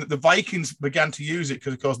reckon that the Vikings began to use it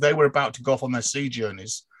because, of course, they were about to go off on their sea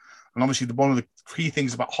journeys. And obviously, one of the key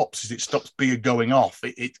things about hops is it stops beer going off.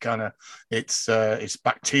 It's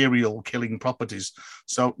bacterial killing properties.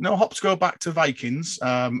 So no, hops go back to Vikings,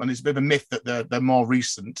 and it's a bit of a myth that they're more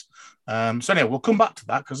recent. So anyway, we'll come back to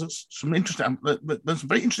that because there's some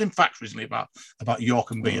very interesting facts recently about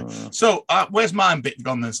York and beer. So where's my bit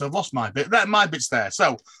gone then? So I've lost my bit. My bit's there.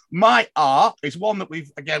 So my R is one that we've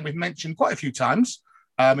mentioned quite a few times.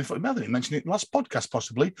 If I remember, mentioned it in the last podcast,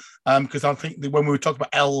 possibly, because I think that when we were talking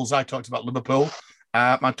about L's, I talked about Liverpool.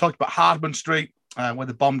 I talked about Hardman Street, where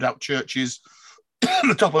the bombed out church is.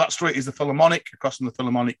 The top of that street is the Philharmonic, across from the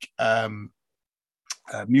Philharmonic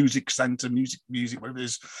Music Centre, music, whatever it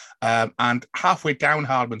is. And halfway down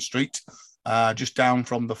Hardman Street, just down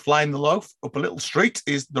from the Fly in the Loaf, up a little street,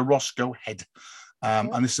 is the Roscoe Head.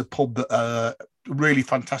 And this is a pub that really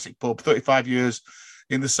fantastic pub, 35 years.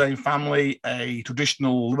 In the same family, a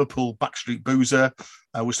traditional Liverpool backstreet boozer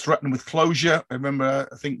was threatened with closure. I remember,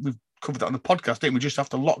 I think we've covered that on the podcast, didn't we? Just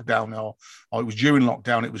after lockdown, or it was during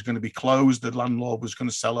lockdown, it was going to be closed. The landlord was going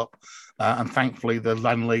to sell up, and thankfully, the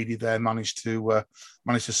landlady there managed to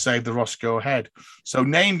save the Roscoe Head. So,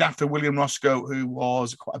 named after William Roscoe, who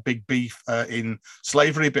was quite a big beef in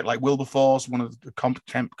slavery, a bit like Wilberforce, one of the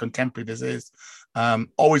contemporary visitors.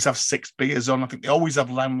 Always have 6 beers on. I think they always have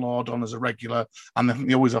landlord on as a regular, and I think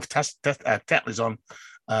they always have Tetleys on,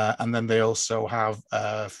 and then they also have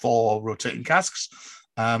 4 rotating casks.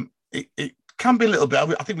 It can be a little bit.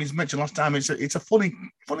 I think we mentioned last time. It's a funny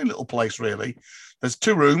little place, really. There's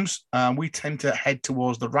 2 rooms. We tend to head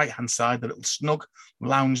towards the right hand side, the little snug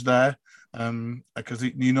lounge there, because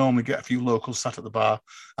you normally get a few locals sat at the bar.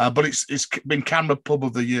 But it's been Camera Pub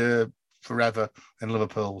of the Year forever in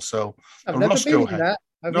Liverpool. So Roscoe Head.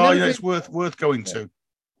 It's worth going to.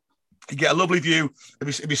 You get a lovely view.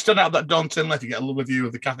 If you stand out of that Donton left, you get a lovely view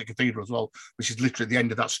of the Catholic Cathedral as well, which is literally at the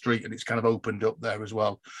end of that street, and it's kind of opened up there as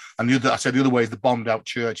well. And the other way is the bombed out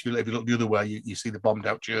church. If you look the other way, you see the bombed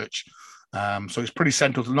out church. So it's pretty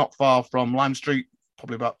central, not far from Lime Street,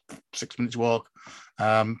 probably about 6 minutes walk,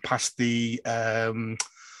 past the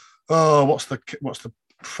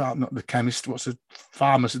not the chemist, what's the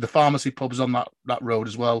pharmacy? The pharmacy pubs on that road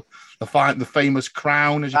as well. The famous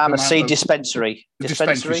Crown, as you pharmacy dispensary.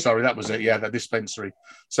 Dispensary, sorry, that was it. Yeah, that dispensary.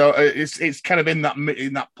 So it's kind of in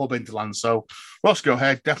that pub hinterland. So Roscoe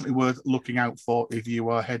Head, definitely worth looking out for if you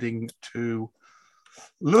are heading to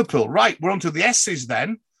Liverpool. Right, we're on to the S's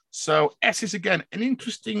then. So S's again, we're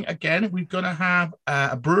going to have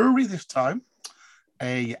a brewery this time,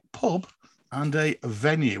 a pub, and a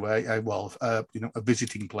venue, a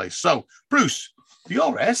visiting place. So, Bruce, for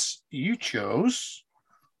your S, you chose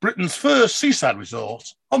Britain's first seaside resort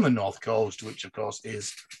on the North Coast, which, of course,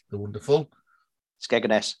 is the wonderful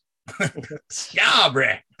Skegness.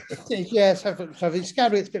 Scarborough. Yes, so I think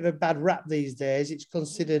Scarborough gets a bit of a bad rap these days. It's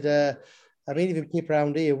considered, even people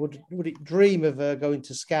around here would dream of going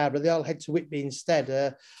to Scarborough. They all head to Whitby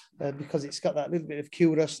instead. Because it's got that little bit of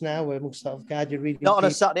kudos now where we'll sort of guide you reading. Not on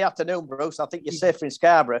a Saturday afternoon, Bruce. I think you're safer in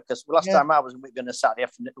Scarborough because last time I was in Whitby on a Saturday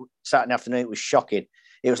afternoon, it was shocking.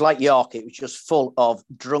 It was like York. It was just full of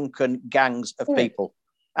drunken gangs of people.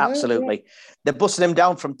 Absolutely. Yeah. They're busting them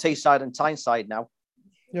down from Teesside and Tyneside now.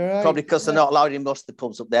 You're right. Probably because they're not allowed in most of the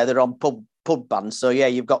pubs up there. They're on pub bans. So, yeah,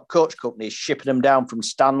 you've got coach companies shipping them down from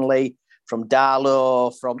Stanley, from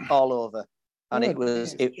Darlow, from all over. And it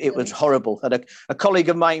was horrible. And a colleague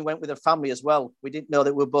of mine went with her family as well. We didn't know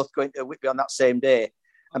that we were both going to Whitby on that same day.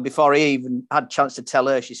 And before he even had a chance to tell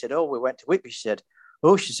her, she said, "Oh, we went to Whitby." She said,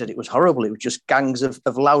 it was horrible. It was just gangs of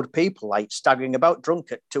loud people, like staggering about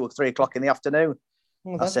drunk at 2 or 3 o'clock in the afternoon.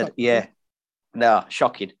 I said, no,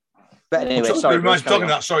 shocking. But anyway, sorry.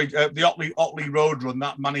 The Otley Road Run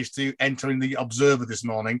that managed to enter in the Observer this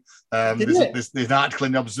morning. There's an article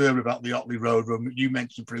in the Observer about the Otley Road Run. You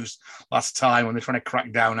mentioned, Bruce, last time when they're trying to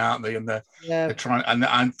crack down, aren't they? And they're trying. And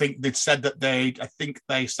I think they said that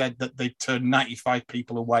they turned 95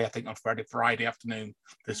 people away. I think on Friday afternoon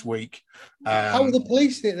this week. How are they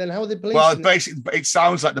policing it then? Well, basically, it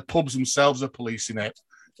sounds like the pubs themselves are policing it.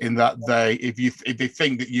 In that if they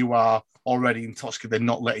think that you are already intoxicated, they're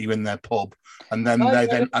not letting you in their pub, and then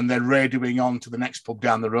they're radioing on to the next pub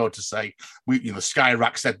down the road to say,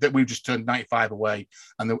 Skyrack said that we've just turned 95 away,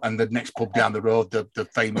 and the next pub down the road, the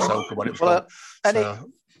famous Oak or what it was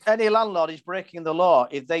called. Any landlord is breaking the law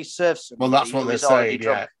if they serve somebody. Well, that's what they're saying.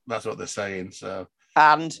 Yeah, that's what they're saying. So,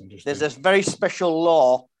 and there's a very special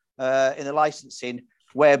law in the licensing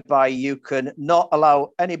whereby you can not allow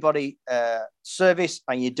anybody service,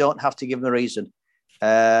 and you don't have to give them a reason.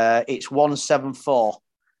 It's 174,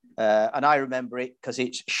 and I remember it because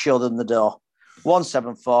it's show them the door.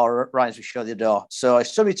 174 rhymes with show the door. So if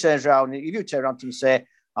somebody turns around, if you turn around to them and say,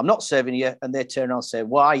 "I'm not serving you," and they turn around and say,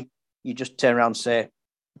 "Why?" You just turn around and say,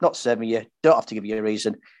 "Not serving you, don't have to give you a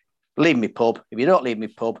reason. Leave me pub. If you don't leave me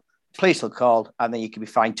pub, police will call, and then you can be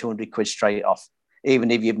fined 200 quid straight off, even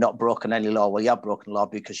if you've not broken any law." Well, you have broken law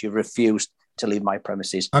because you've refused to leave my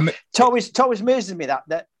premises. It always amazes me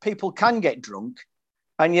that people can get drunk,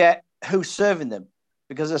 and yet who's serving them?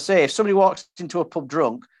 Because I say, if somebody walks into a pub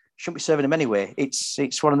drunk, shouldn't be serving them anyway.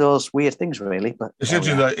 It's one of those weird things, really. But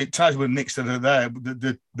it ties with Nick's that are there.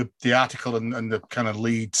 The article and the kind of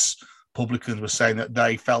Leeds publicans were saying that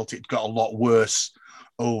they felt it got a lot worse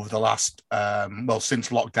over the last, since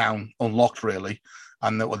lockdown unlocked, really.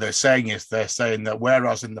 And that what they're saying that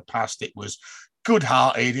whereas in the past it was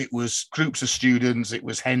good-hearted, it was groups of students, it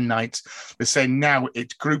was hen nights, they're saying now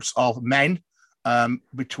it's groups of men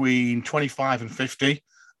between 25 and 50,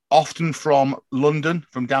 often from London,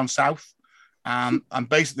 from down south. And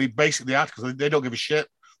basically the articles, they don't give a shit.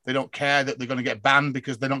 They don't care that they're going to get banned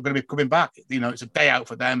because they're not going to be coming back. It's a day out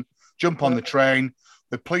for them. Jump on the train.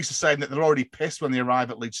 The police are saying that they're already pissed when they arrive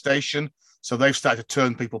at Leeds Station. So they've started to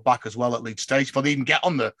turn people back as well at Leeds Station before they even get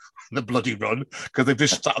on the bloody run, because they've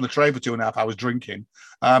just sat on the train for 2.5 hours drinking.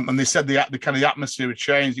 And they said the kind of the atmosphere had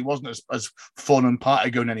changed. It wasn't as fun and party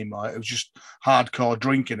going anymore. It was just hardcore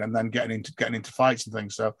drinking and then getting into fights and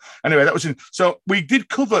things. So anyway, so we did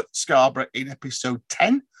cover Scarborough in episode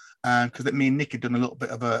 10. Because me and Nick had done a little bit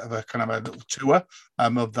of a kind of a little tour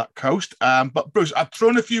of that coast. But Bruce, I've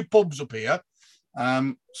thrown a few pubs up here.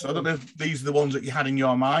 So I don't know if these are the ones that you had in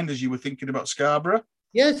your mind as you were thinking about Scarborough.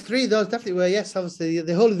 Yeah, 3 of those definitely were. Yes, obviously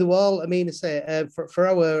the Hole in the Wall. I mean, I say for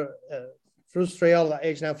us 3, all that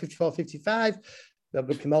age now, 54, 55. We have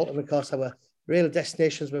Grumpy Malt, and of course our real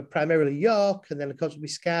destinations were primarily York, and then of course would be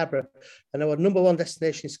Scarborough. And our number 1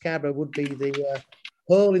 destination in Scarborough would be the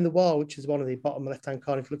Hole in the Wall, which is one of the bottom left-hand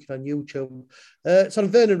corner if you're looking on YouTube. It's on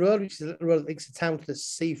Vernon Road, which is a little road that links the town to the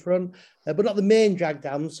seafront, but not the main drag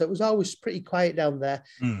down, so it was always pretty quiet down there.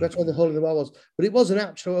 That's where the Hole in the Wall was. But it was an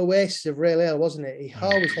actual oasis of rail ale, wasn't it? He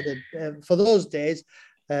always had, for those days,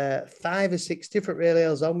 5 or 6 different rail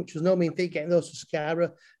ales on, which was no mean feat getting those to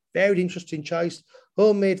Scarborough. Very interesting choice.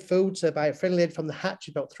 Homemade foods by a friendly lady from the Hatch,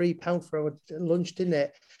 about £3 for our lunch, didn't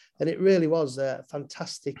it? And it really was a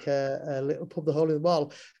fantastic little pub, the Hole in the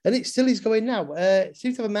Wall. And it still is going now. It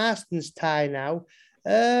seems to have a Marston's tie now.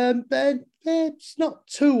 But it's not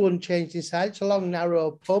too unchanged inside. It's a long,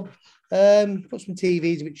 narrow pub. Put some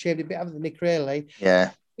TVs, which shaved a bit, haven't they, Nick, really?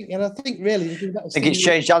 Yeah. And I think really... I think it's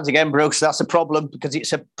changed hands again, Brooks. That's a problem because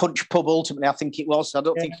it's a punch pub ultimately, I think it was. I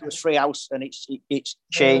don't think it was free house, and it's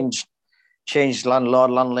changed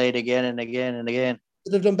landlord, again and again and again.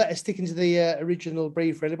 They've done better sticking to the original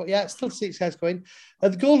brief, really. But yeah, it's still 6 guys going. The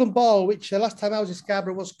Golden Ball, which last time I was in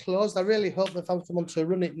Scarborough was closed. I really hope they found someone to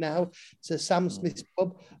run it now. It's a Sam Smith's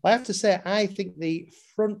pub. I have to say, I think the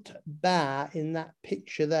front bar in that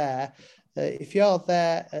picture there, if you're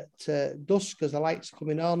there at dusk as the light's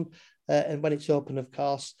coming on, and when it's open, of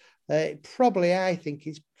course, I think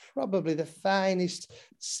it's probably the finest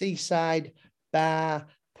seaside bar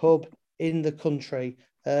pub in the country.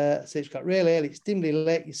 So it's got really early, it's dimly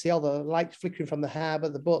lit. You see all the lights flickering from the harbour,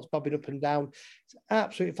 the boats bobbing up and down. It's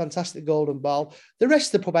absolutely fantastic, Golden Ball. The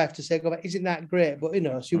rest of the pub, I have to say, isn't that great, but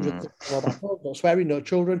it's usually no swearing, no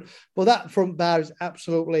children. But that front bar is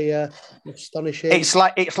absolutely astonishing. It's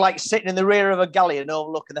like sitting in the rear of a galley and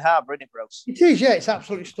overlooking the harbour, isn't it, Bruce? It is, yeah. It's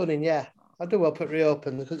absolutely stunning, yeah. I do well put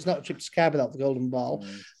reopen because it's not a trip to Scarborough without the Golden Ball.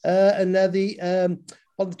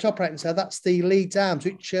 On the top right-hand side, that's the Leeds Arms,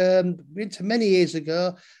 which went to many years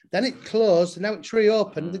ago. Then it closed, and now it's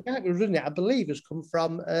reopened. The guy who was running it, I believe, has come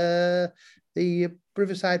from the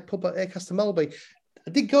Riverside pub at Acaster Mulby. I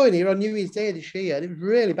did go in here on New Year's Day this year, and it was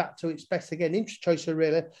really back to its best again. Interesting choice of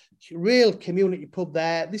real community pub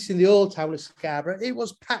there. This is in the old town of Scarborough. It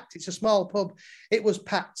was packed. It's a small pub. It was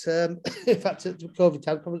packed. In fact, at COVID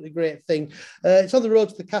time, probably a great thing. It's on the road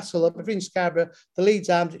to the castle. If you're in Scarborough, the Leeds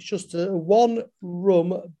Arms, it's just a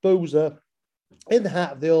one-rum boozer in the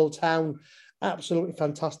heart of the old town. Absolutely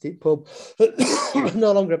fantastic pub.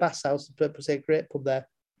 No longer a bass house, but a great pub there.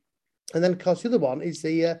 And then, of course, the other one is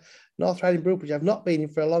the North Riding Brew, which I've not been in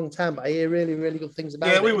for a long time, but I hear really, really good things about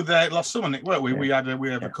it. Yeah, we were there last summer, Nick, weren't we? Yeah. We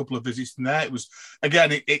had a couple of visits in there. It was,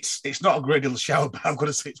 again, it's not a great deal of shower, but I've got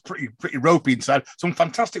to say it's pretty ropey inside. Some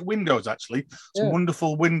fantastic windows, actually. Some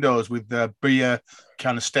wonderful windows with beer,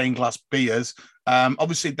 kind of stained glass beers.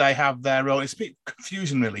 Obviously, they have their own. It's a bit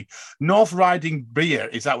confusing, really. North Riding Beer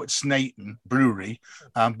is out at Snayton Brewery,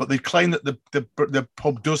 but they claim that the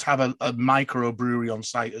pub does have a micro brewery on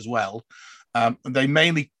site as well. They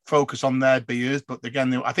mainly focus on their beers, but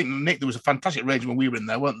again, I think, Nick, there was a fantastic range when we were in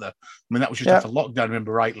there, weren't there? I mean, that was just after lockdown, I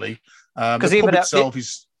remember rightly. Because the pub itself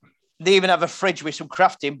is... They even have a fridge with some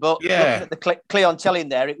crafting, but looking at the clientele in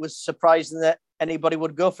there, it was surprising that anybody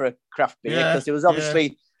would go for a craft beer, because there was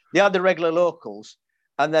obviously... They had the regular locals,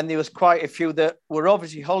 and then there was quite a few that were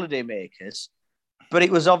obviously holiday makers, but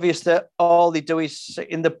it was obvious that all they do is sit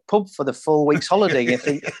in the pub for the full week's holiday. You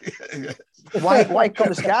think, why come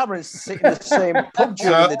to Scarborough and sit in the same pub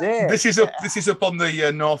during the day? This is up on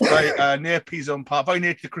the North Bay, near Peasone Park, very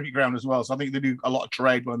near to the cricket ground as well. So I think they do a lot of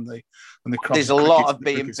trade when they cross. There's a lot of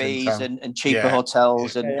B&Bs and cheaper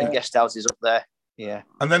hotels and guest houses up there. Yeah.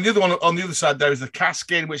 And then the other one on the other side there is the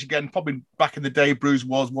Cask Inn, which again, probably back in the day, Brews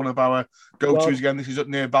was one of our go-tos. Again, this is up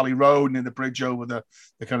near Valley Road, near the bridge over the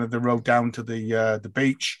kind of the road down to the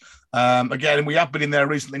beach. Again, we have been in there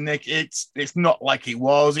recently, Nick. It's not like it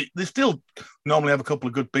was. They still normally have a couple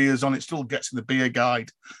of good beers on. It still gets in the beer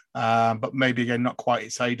guide, but maybe again not quite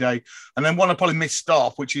its heyday. And then one I probably missed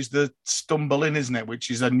off, which is the Stumble Inn, isn't it?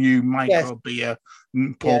 Which is a new micro beer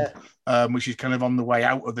pub, which is kind of on the way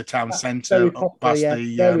out of the town centre, past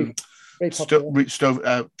the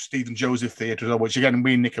Stephen Joseph Theatre, which again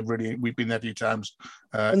we and Nick we've been there a few times.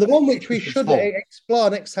 And the one which we should explore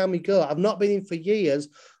next time we go, I've not been in for years.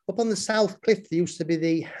 Up on the South Cliff, there used to be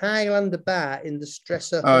the Highlander Bar in the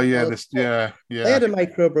Stresser. Oh yeah, They had a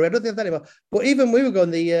microbrewery. I don't think they have that anymore. But even we were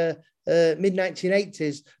going the mid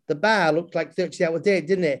 1980s, the bar looked like 30 out of date,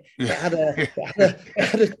 didn't it? Yeah. It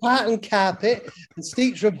had a tartan carpet, and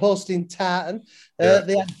Steeps were posting tartan.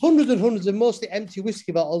 They had hundreds and hundreds of mostly empty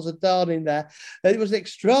whiskey bottles adorning there. It was an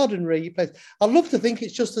extraordinary place. I'd love to think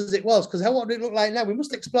it's just as it was, because what would it look like now? We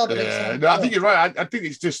must explore the next time. No, I think you're right. I think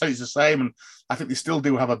it's the same, and I think they still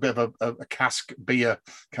do have a bit of a cask beer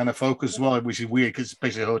kind of focus as well, which is weird because it's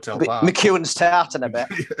basically a hotel bar. McEwen's tartan, I bet.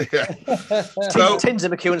 Tins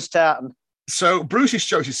of McEwen's tartan. So Bruce's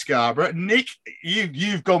choice is Scarborough. Nick,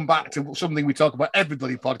 you've gone back to something we talk about every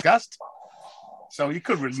bloody podcast. So you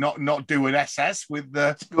could really not do an SS with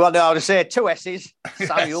the... Well, no, I would say two S's,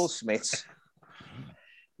 Samuel Smiths.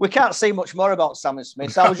 We can't say much more about Samuel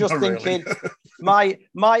Smiths. I was just thinking, really.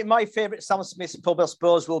 my favourite Samuel Smiths pub, I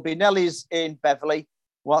suppose, will be Nellie's in Beverley.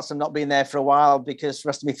 Whilst I've not been there for a while, because the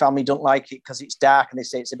rest of my family don't like it because it's dark and they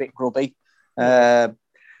say it's a bit grubby.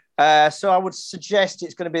 So I would suggest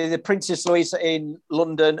it's going to be the Princess Louisa in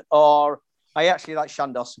London, or I actually like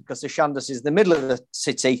Chandos, because the Chandos is the middle of the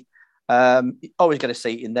city. Always get a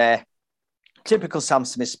seat in there. Typical Sam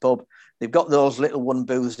Smith's pub. They've got those little one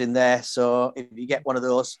booths in there. So if you get one of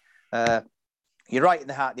those, you're right in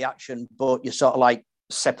the heart of the action, but you're sort of like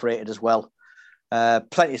separated as well.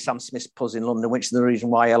 Plenty of Sam Smith's pubs in London, which is the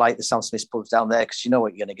reason why I like the Sam Smith's pubs down there, because you know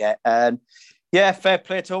what you're going to get. And yeah, fair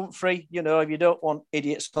play to Humphrey. You know, if you don't want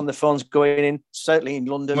idiots on the phones going in, certainly in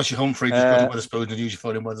London. Unless you're Humphrey, just go to Wetherspoons and use your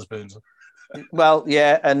phone in Wetherspoons. Well,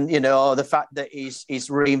 yeah, and you know the fact that he's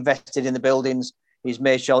reinvested in the buildings, he's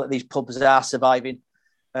made sure that these pubs are surviving.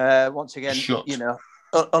 Once again, you know,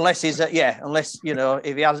 unless he's unless you know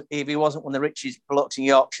if he wasn't one of the richest blokes in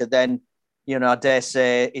Yorkshire, then you know I dare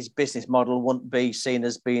say his business model wouldn't be seen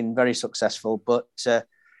as being very successful. But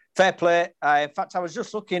fair play. In fact, I was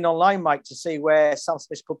just looking online, Mike, to see where Sam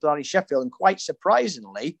Smith's pubs are in Sheffield, and quite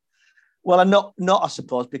surprisingly. Well, and not I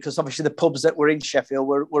suppose, because obviously the pubs that were in Sheffield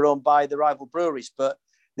were owned by the rival breweries, but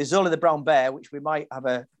there's only the Brown Bear, which we might have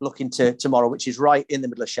a look into tomorrow, which is right in the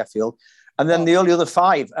middle of Sheffield. And then the only other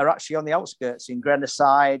five are actually on the outskirts, in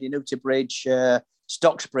Grenoside, in Uterbridge,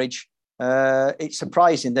 Stocksbridge. It's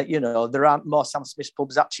surprising that, you know, there aren't more Sam Smith's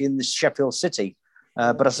pubs actually in the Sheffield city.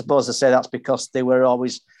 But I suppose I say that's because they were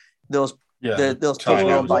always those pubs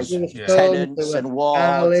were owned by Tennants and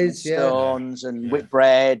Wards and Stones and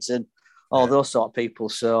Whitbreads and all those sort of people.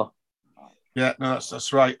 So, yeah, no,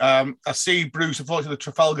 that's right. I see Bruce, unfortunately, the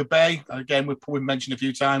Trafalgar Bay, again, we've mentioned a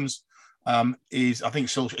few times, is, I think,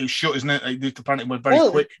 still it's shut, isn't it? Apparently, went very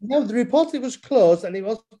quick. No, the report it was closed, and it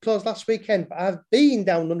was closed last weekend. But I've been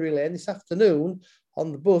down Nunnery Lane this afternoon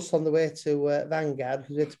on the bus on the way to Vanguard,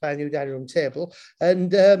 because we had to buy a new dining room table.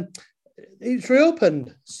 And It's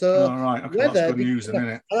reopened. So right. Okay, that's good news, isn't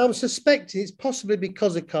it? And I'm suspecting it's possibly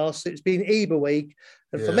because, of course, it's been Eber week.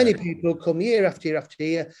 And for many people who come year after year after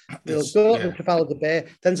year, they'll go up to Trafalgar Bay.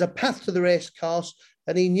 Then there's a path to the race course.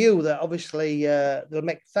 And he knew that obviously they'll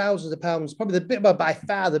make thousands of pounds, probably by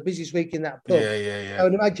far the busiest week in that pub. Yeah. I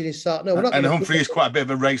would imagine he's thought, no, we're not. And Humphrey is quite a bit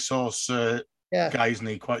of a racehorse guy, isn't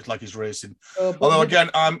he? Quite like his racing. Although again,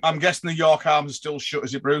 I'm guessing the York Arms are still shut,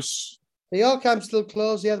 is it, Bruce? The York Arms still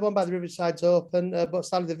closed. The other one by the Riverside's open, but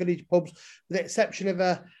sadly the village pubs, with the exception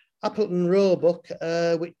of Appleton Roebuck,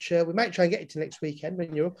 which we might try and get into next weekend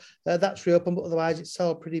when you're up. That's reopened, but otherwise it's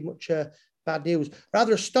all pretty much bad news.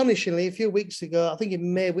 Rather astonishingly, a few weeks ago, I think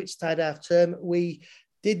in May, Whitstide half term, we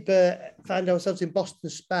did find ourselves in Boston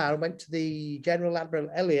Spa and went to the General Admiral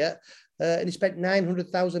Elliot, and he spent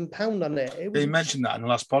 £900,000 on it. He mentioned that in the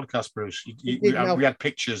last podcast, Bruce. We had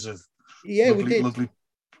pictures of we did. Lovely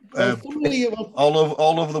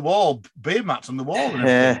all over the wall, beer mats on the wall.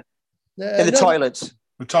 In the toilets.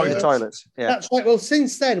 The toilets. Yeah. That's right. Well,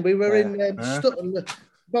 since then, we were in Stutton.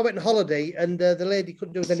 I went on holiday, and the lady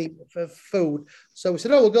couldn't do any food. So we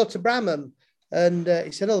said, we'll go to Bramham. And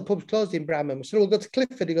he said, the pub's closed in Bramham. We said, we'll go to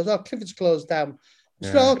Clifford. He goes, Clifford's closed down. We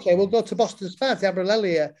said, okay, we'll go to Boston Spa, the Admiral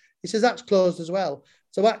Elliot. He says, that's closed as well.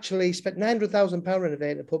 So actually, he spent £900,000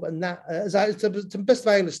 renovating the pub, and that, to the best of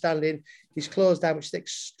my understanding, he's closed down, which is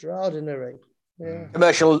extraordinary. Yeah.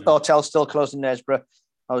 Commercial hotel still closed in Knaresborough.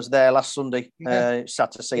 I was there last Sunday.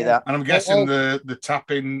 Sad to see that. And I'm guessing the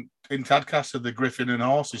tap in Tadcaster, the Griffin and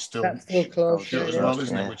Horse is still closed as well,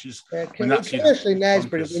 isn't it? Which is commercially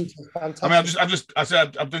Knaresborough is fantastic. I mean, I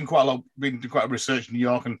said I've done quite a lot, been doing quite a research in New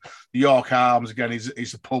York, and the York Arms again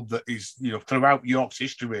is a pub that is throughout York's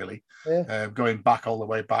history really, going back all the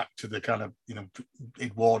way back to the kind of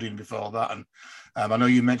Edwardian before that, and I know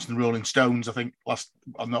you mentioned the Rolling Stones. I think last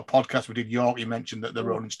on that podcast we did York, you mentioned that the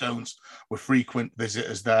Rolling Stones were frequent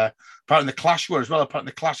visitors there. Apparently the Clash were as well.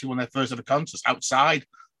 Apparently the Clash when they first had a concert outside.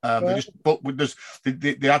 They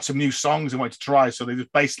had some new songs they wanted to try, so they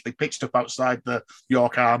just basically pitched up outside the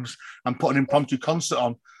York Arms and put an impromptu concert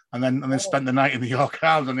on, and then spent the night in the York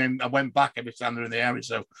Arms, and then I went back every time they're in the area.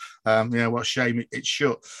 So, what a shame it's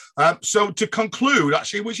shut. So to conclude,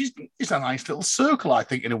 actually, which is a nice little circle, I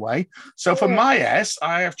think, in a way. So for my S,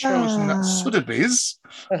 I have chosen that Sotheby's,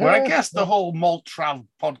 where I guess the whole MalTravAle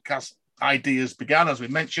podcast ideas began, as we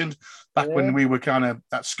mentioned, back when we were kind of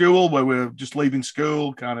at school, where we were just leaving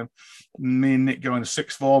school, kind of me and Nick going to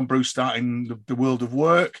sixth form, Bruce starting the world of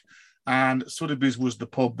work. And Sotheby's was the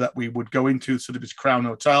pub that we would go into, Sotheby's Crown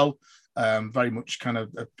Hotel, very much kind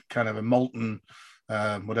of a Malton,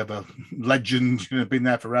 whatever, legend, been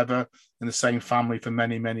there forever, in the same family for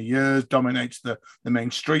many, many years, dominates the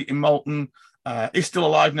main street in Malton. Is still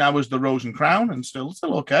alive now as the Rose and Crown, and still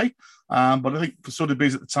okay. But I think for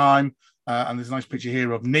Sotheby's at the time, and there's a nice picture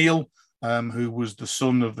here of Neil, who was the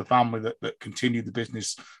son of the family that continued the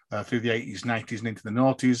business through the 80s, 90s, and into the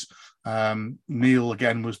noughties. Neil,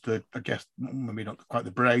 again, was I guess, maybe not quite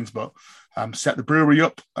the brains, but set the brewery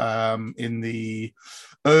up in the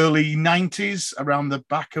early 90s around the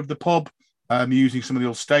back of the pub, using some of the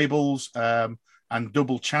old stables. And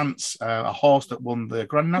Double Chance, a horse that won the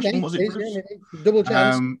Grand National, was it? Double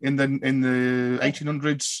Chance in the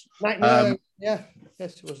 1800s.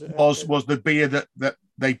 Yes, it was the beer that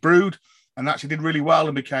they brewed, and actually did really well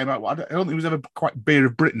and became out. I don't think it was ever quite beer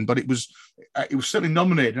of Britain, but it was certainly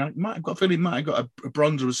nominated. And it might have got a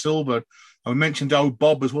bronze or a silver. And we mentioned Old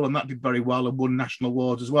Bob as well, and that did very well and won national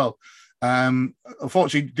awards as well.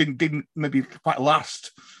 Unfortunately, didn't maybe quite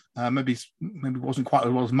last. Maybe wasn't quite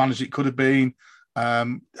as well as managed it could have been.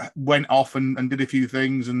 Went off and did a few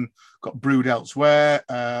things and got brewed elsewhere,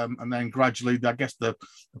 and then gradually, I guess the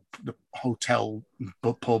hotel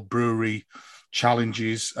pub brewery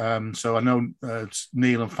challenges. So I know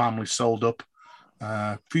Neil and family sold up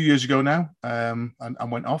a few years ago now, and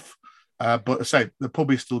went off. But I say the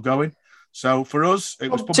pub is still going. So for us, it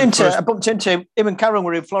was I bumped into him and Karen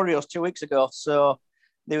were in Florios 2 weeks ago. So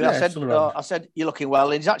I said, "You're looking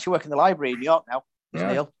well." And he's actually working in the library in New York now.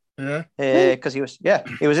 Neil. Yeah. Because he was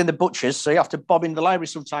in the butchers, so you have to bob in the library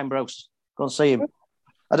sometime, Bruce. Go and see him.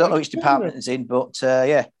 I don't know which department it's in, but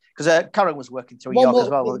because Karen was working through York as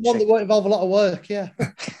well. One that won't involve a lot of work,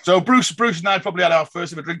 So Bruce and I probably had our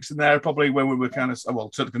first ever drinks in there, probably when we were kind of,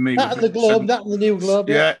 certainly for me. That and the Globe, that and the New Globe.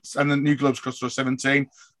 Yeah, and the New Globe's Cross 17.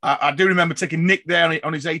 I do remember taking Nick there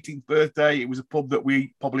on his 18th birthday. It was a pub that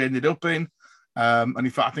we probably ended up in. And in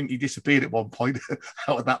fact, I think he disappeared at one point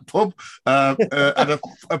out of that pub. And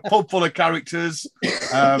a pub full of characters.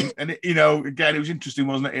 And, again, it was interesting,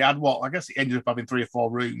 wasn't it? He had I guess he ended up having 3 or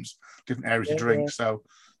 4 rooms, different areas to drink. Yeah.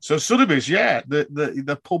 So Sotheby's,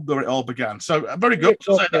 the pub where it all began. So very good.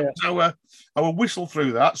 That was our whistle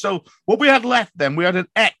through that. So what we had left then, we had an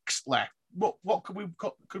X left. What could we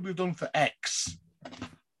have done for X?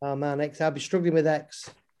 Oh man, X. I'll be struggling with X.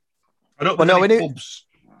 I don't know any pubs.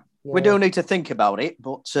 We do need to think about it,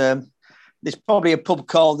 but there's probably a pub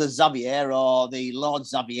called the Xavier or the Lord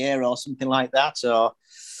Xavier or something like that. Or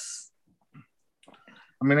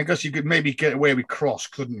I mean, I guess you could maybe get away with Cross,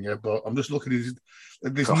 couldn't you? But I'm just looking at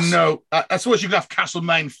there's Cross. No. I suppose you could have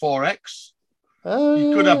Castlemaine 4X.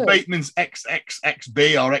 You could have Bateman's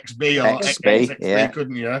XXXB or XB or XXXB,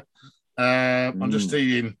 couldn't you? I'm just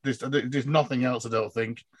seeing there's nothing else, I don't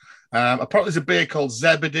think. Apparently, there's a beer called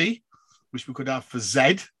Zebedee, which we could have for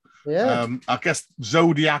Z. Yeah. I guess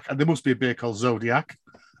Zodiac, and there must be a beer called Zodiac.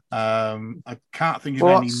 I can't think of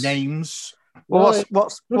any names. What's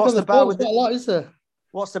the bar with a lot, is there?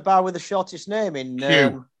 What's the bar with the shortest name in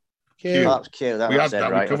Q? Q. Oh, that's Q. We had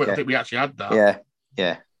that. Right, I think we actually had that.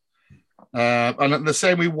 Yeah. And the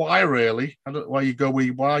same with Y, really. I don't know why you go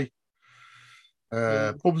with Y.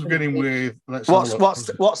 Pubs beginning with.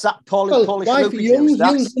 What's that? Polish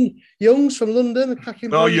Young's from London.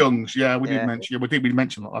 Young's. Yeah, we did mention. We did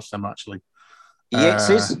mention that last time actually.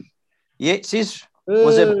 Yates's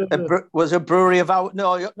was a brewery of our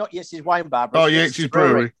not Yates's wine bar. Yates's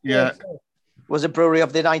brewery. Yeah, was a brewery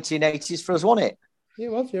of the 1980s for us, wasn't it? Yeah,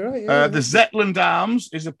 it was. You're right. Yeah. The Zetland Arms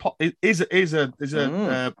is a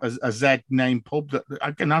Z name pub that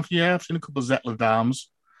again I've seen a couple of Zetland Arms.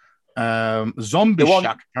 Zombie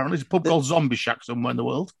Shack. Apparently, there's a pub called Zombie Shack somewhere in the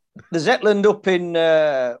world. The Zetland up in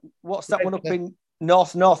what's that one up in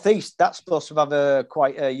northeast? That's supposed to have a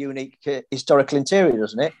quite a unique historical interior,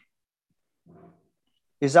 doesn't it?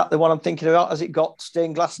 Is that the one I'm thinking about? Has it got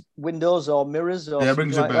stained glass windows or mirrors? Or it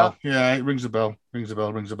rings a like bell. That? Yeah, it rings a bell. Rings a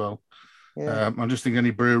bell. Yeah. I'm just thinking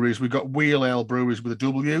any breweries. We got Wheel Ale Breweries with a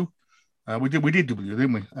W. We did W,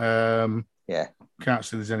 didn't we? Yeah. Can't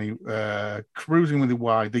see there's any cruising with the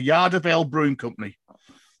Y. The Yard of Ale Brewing Company.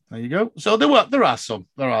 There you go. So there are some.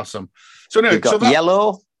 So anyway, got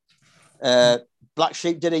Yellow. Black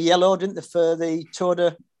Sheep did a yellow, didn't they, for the Tour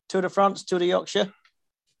de France, Tour de Yorkshire?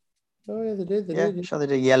 Oh yeah, they did. So they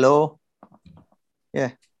did yellow.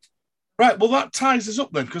 Yeah. Right, well, that ties us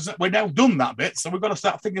up then, because we're now done that bit, so we've got to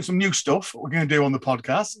start thinking some new stuff we're going to do on the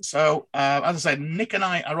podcast. So, as I said, Nick and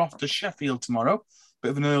I are off to Sheffield tomorrow.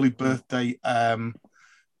 Bit of an early birthday,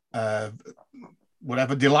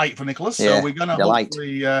 delight for Nicholas. So we're going to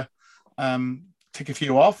hopefully tick a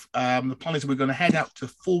few off. The plan is we're going to head out to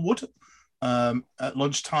Fulwood at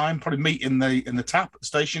lunchtime, probably meet in the tap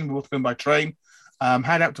station. We're both going by train.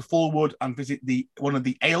 Head out to Fulwood and visit one of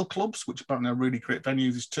the ale clubs, which apparently are really great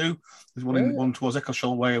venues. There's 2. There's one towards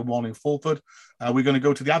Eccleshall Way and one in Fulford. We're going to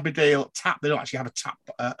go to the Abbeydale tap. They don't actually have a tap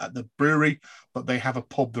at the brewery, but they have a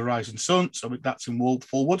pub, the Rising Sun. So that's in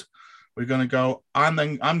Fulwood. We're going to go, and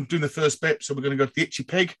then I'm doing the first bit. So we're going to go to the Itchy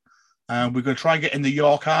Pig. We're going to try and get in the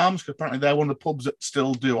York Arms, because apparently they're one of the pubs that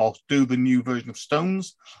still do the new version of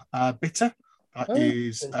Stones bitter. That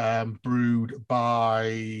is brewed by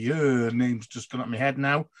name's just gone out of my head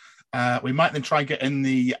now. We might then try and get in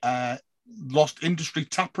the Lost Industry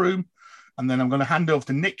tap room, and then I'm going to hand over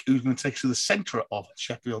to Nick, who's going to take us to the centre of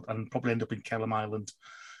Sheffield and probably end up in Kelham Island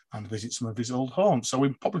and visit some of his old haunts. So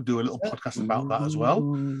we'll probably do a little podcast about that as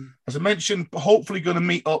well. As I mentioned, hopefully going to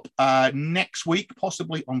meet up next week,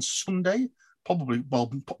 possibly on Sunday.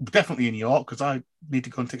 Definitely in York, because I need to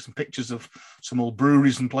go and take some pictures of some old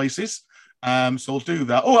breweries and places. So we'll do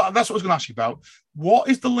that. Oh, that's what I was going to ask you about. What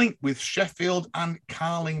is the link with Sheffield and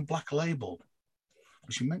Carling Black Label,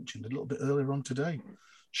 which you mentioned a little bit earlier on today?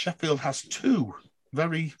 Sheffield has 2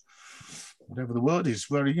 very, whatever the word is,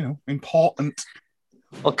 very, important.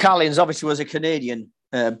 Well, Carling's obviously was a Canadian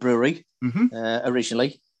brewery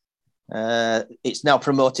originally. It's now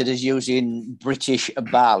promoted as using British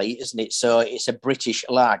barley, isn't it? So it's a British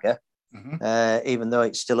lager, even though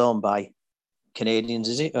it's still owned by Canadians,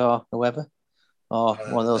 is it, or whoever, or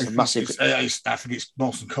one of those massive? I think it's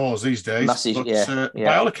Molson Coors these days. Massive, but,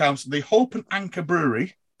 by all accounts, the Hope and Anchor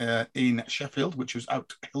Brewery in Sheffield, which was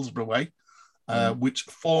out Hillsborough Way, which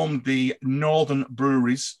formed the Northern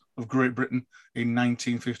Breweries of Great Britain in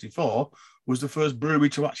 1954, was the first brewery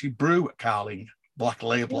to actually brew Carling Black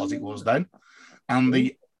Label, as it was then, and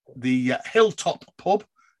the Hilltop pub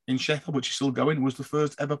in Sheffield, which is still going, was the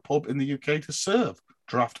first ever pub in the UK to serve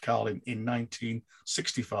draft Carling in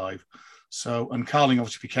 1965. So, and Carling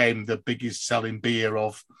obviously became the biggest selling beer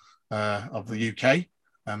of of the UK.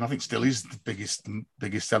 I think still is the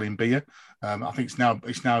biggest selling beer. I think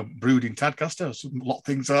it's now brewed in Tadcaster. A lot of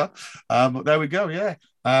things are, but there we go. Yeah.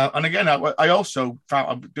 And again, I also found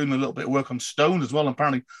I'm doing a little bit of work on Stones as well. And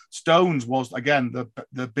apparently, Stones was again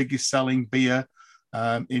the biggest selling beer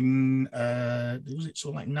in was it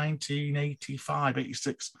sort of like 1985,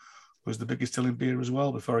 86 was the biggest selling beer as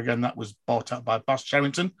well. Before again, that was bought out by Bass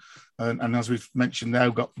Cherrington, and as we've mentioned now,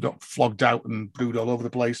 got flogged out and brewed all over the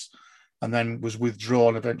place, and then was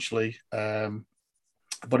withdrawn eventually.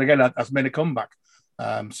 But again, has made a comeback.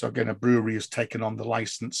 So again, a brewery has taken on the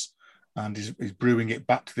license and is brewing it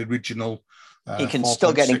back to the original. You can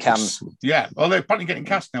still get in cans. Yeah, well, they're apparently getting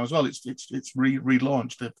cans now as well. It's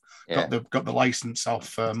relaunched. They've got the license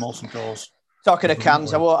off Molson Coors. Talking of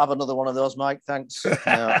cans, I won't have another one of those, Mike. Thanks.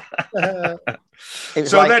 No. I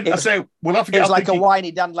say we'll have to get. It was like a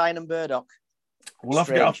whiny dandelion and burdock. We'll have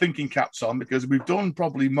to get our thinking caps on because we've done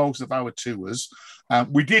probably most of our tours.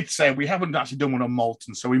 We did say we haven't actually done one on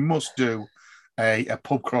Malton, so we must do a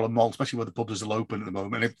pub crawl on Malton, especially where the pubs are still open at the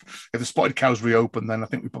moment. If the Spotted Cows reopen, then I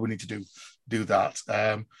think we probably need to do that.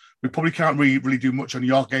 We probably can't really do much on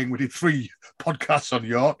York game. We did 3 podcasts on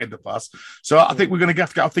York in the past. So I think we're going to have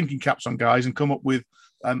to get our thinking caps on, guys, and come up with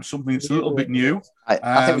something that's a little bit new.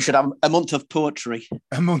 I think we should have a month of poetry.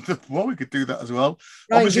 We could do that as well.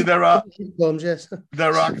 Right, obviously, there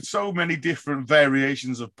are so many different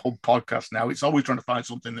variations of pub podcasts now. It's always trying to find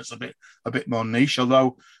something that's a bit more niche.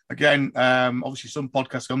 Although, again, obviously, some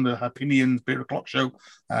podcasts on the Opinions Beer O'Clock Show,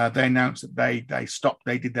 they announced that they stopped.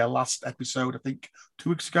 They did their last episode, I think,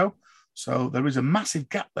 2 weeks ago. So there is a massive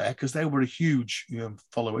gap there because they were a huge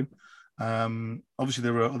following. Obviously,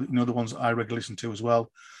 there are the ones that I regularly listen to as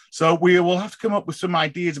well. So we will have to come up with some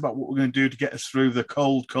ideas about what we're going to do to get us through the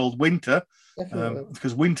cold winter,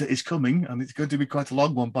 because winter is coming and it's going to be quite a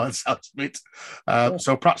long one by the sounds of it.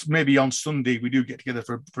 So perhaps maybe on Sunday we do get together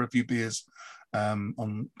for a few beers.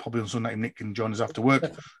 Probably on Sunday, Nick can join us after work.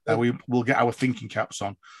 We'll get our thinking caps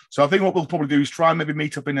on. So I think what we'll probably do is try and maybe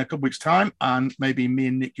meet up in a couple of weeks' time, and maybe me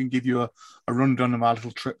and Nick can give you a rundown of our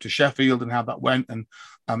little trip to Sheffield and how that went. And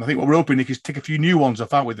I think what we're hoping, Nick, is take a few new ones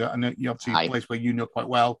off out with it. And you obviously a place where you know quite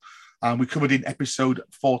well. We covered in episode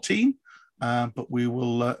 14, but we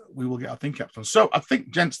will get our thinking caps on. So I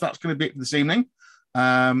think, gents, that's going to be it for this evening.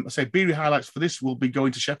 I say beery highlights for this will be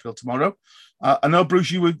going to Sheffield tomorrow. I know,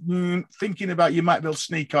 Bruce, you were thinking about you might be able to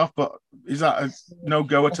sneak off, but is that a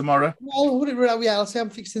no-goer tomorrow? Well, would it really? Yeah, I'll say I'm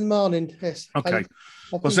fixed in the morning. Yes. Okay.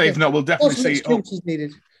 We'll say if not, we'll definitely see.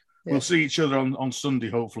 Needed. We'll see each other on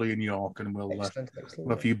Sunday, hopefully in York, and we'll have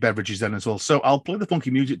a few beverages then as well. So I'll play the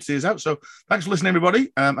funky music to see us out. So thanks for listening,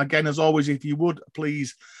 everybody. Again, as always, if you would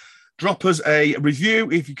please drop us a review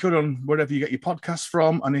if you could on wherever you get your podcasts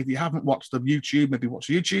from. And if you haven't watched the YouTube, maybe watch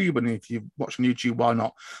YouTube. And if you're watching YouTube, why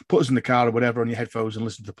not put us in the car or whatever on your headphones and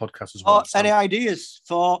listen to the podcast as well. Or any ideas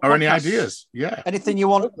for podcasts. Any ideas? Yeah. Anything you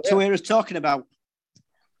want to hear us talking about.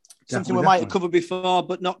 Something we might have covered before,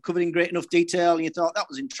 but not covered in great enough detail. And you thought that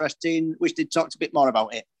was interesting. Wish they'd talked a bit more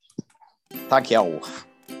about it. Thank you all.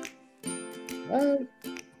 Bye.